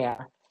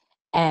anywhere.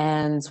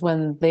 And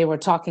when they were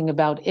talking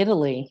about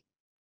Italy,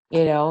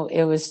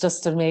 it was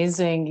just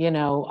amazing,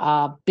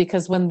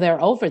 because when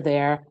they're over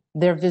there,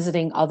 they're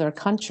visiting other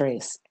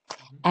countries.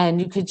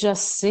 And you could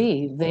just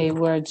see they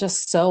were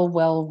just so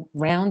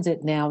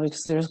well-rounded now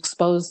because they're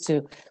exposed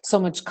to so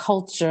much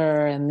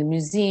culture and the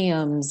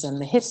museums and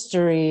the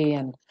history.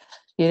 And,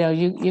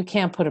 you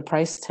can't put a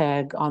price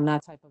tag on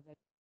that type of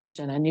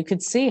education. And you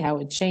could see how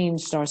it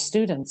changed our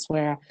students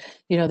where,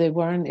 they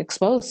weren't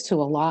exposed to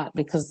a lot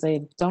because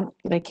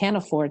they can't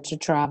afford to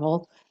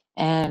travel.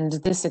 And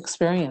this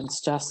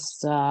experience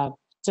just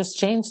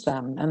changed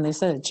them. And they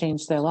said it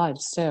changed their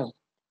lives too.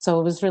 So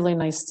it was really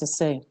nice to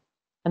see.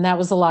 And that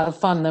was a lot of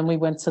fun. Then we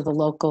went to the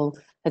local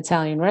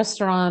Italian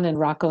restaurant and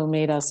Rocco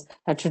made us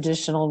a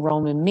traditional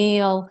Roman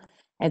meal.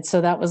 And so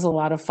that was a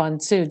lot of fun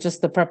too,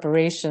 just the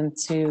preparation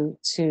to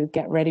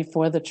get ready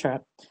for the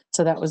trip.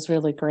 So that was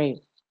really great.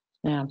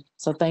 Yeah.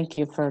 So thank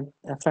you for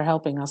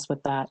helping us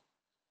with that.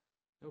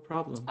 No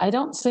problem. I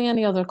don't see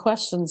any other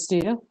questions, do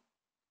you?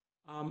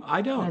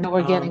 I don't. I know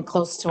we're getting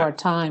close to our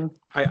time.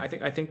 I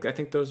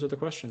think those are the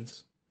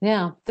questions.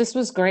 Yeah, this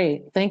was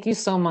great. Thank you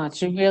so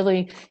much. You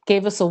really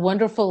gave us a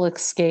wonderful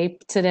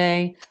escape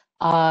today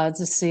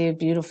to see a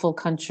beautiful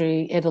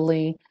country,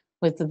 Italy,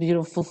 with the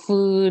beautiful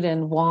food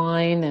and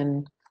wine.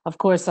 And of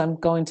course, I'm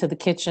going to the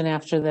kitchen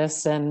after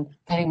this and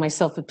getting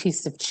myself a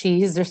piece of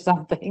cheese or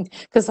something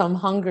because I'm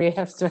hungry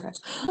after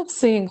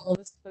seeing all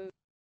this food.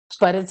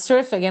 But it's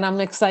terrific, and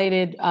I'm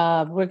excited.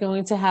 We're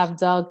going to have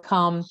Doug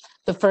come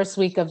the first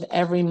week of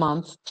every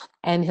month,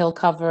 and he'll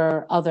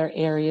cover other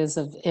areas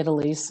of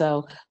Italy.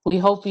 So we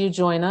hope you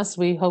join us.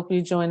 We hope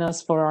you join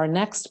us for our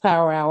next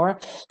Power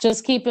Hour.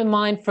 Just keep in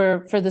mind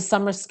for the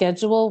summer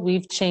schedule,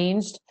 we've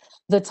changed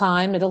the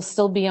time. It'll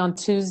still be on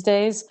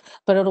Tuesdays,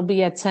 but it'll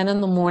be at 10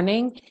 in the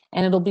morning,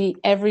 and it'll be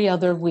every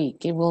other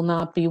week. It will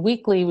not be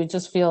weekly. We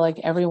just feel like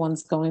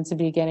everyone's going to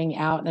be getting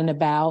out and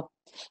about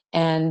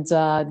and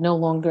no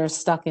longer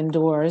stuck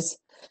indoors.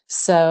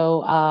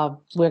 So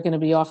we're going to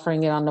be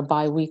offering it on a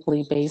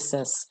bi-weekly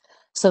basis.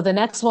 So the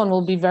next one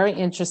will be very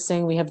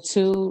interesting. We have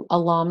two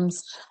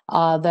alums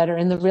that are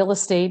in the real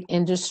estate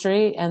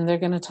industry, and they're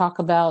going to talk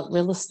about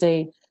real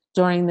estate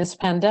during this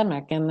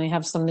pandemic, and they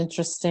have some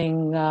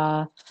interesting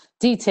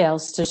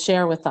details to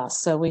share with us.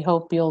 So we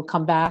hope you'll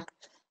come back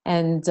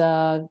and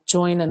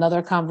join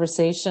another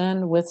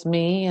conversation with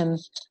me and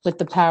with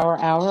the Power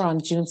Hour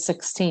on June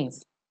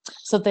 16th.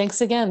 So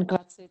thanks again.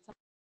 Grazie.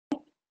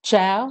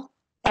 Ciao,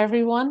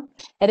 everyone.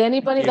 And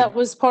anybody that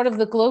was part of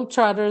the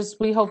Globetrotters,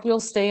 we hope you'll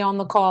stay on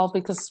the call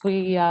because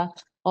we all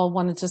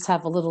want to just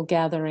have a little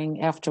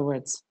gathering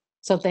afterwards.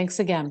 So thanks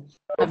again.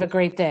 Have a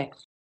great day.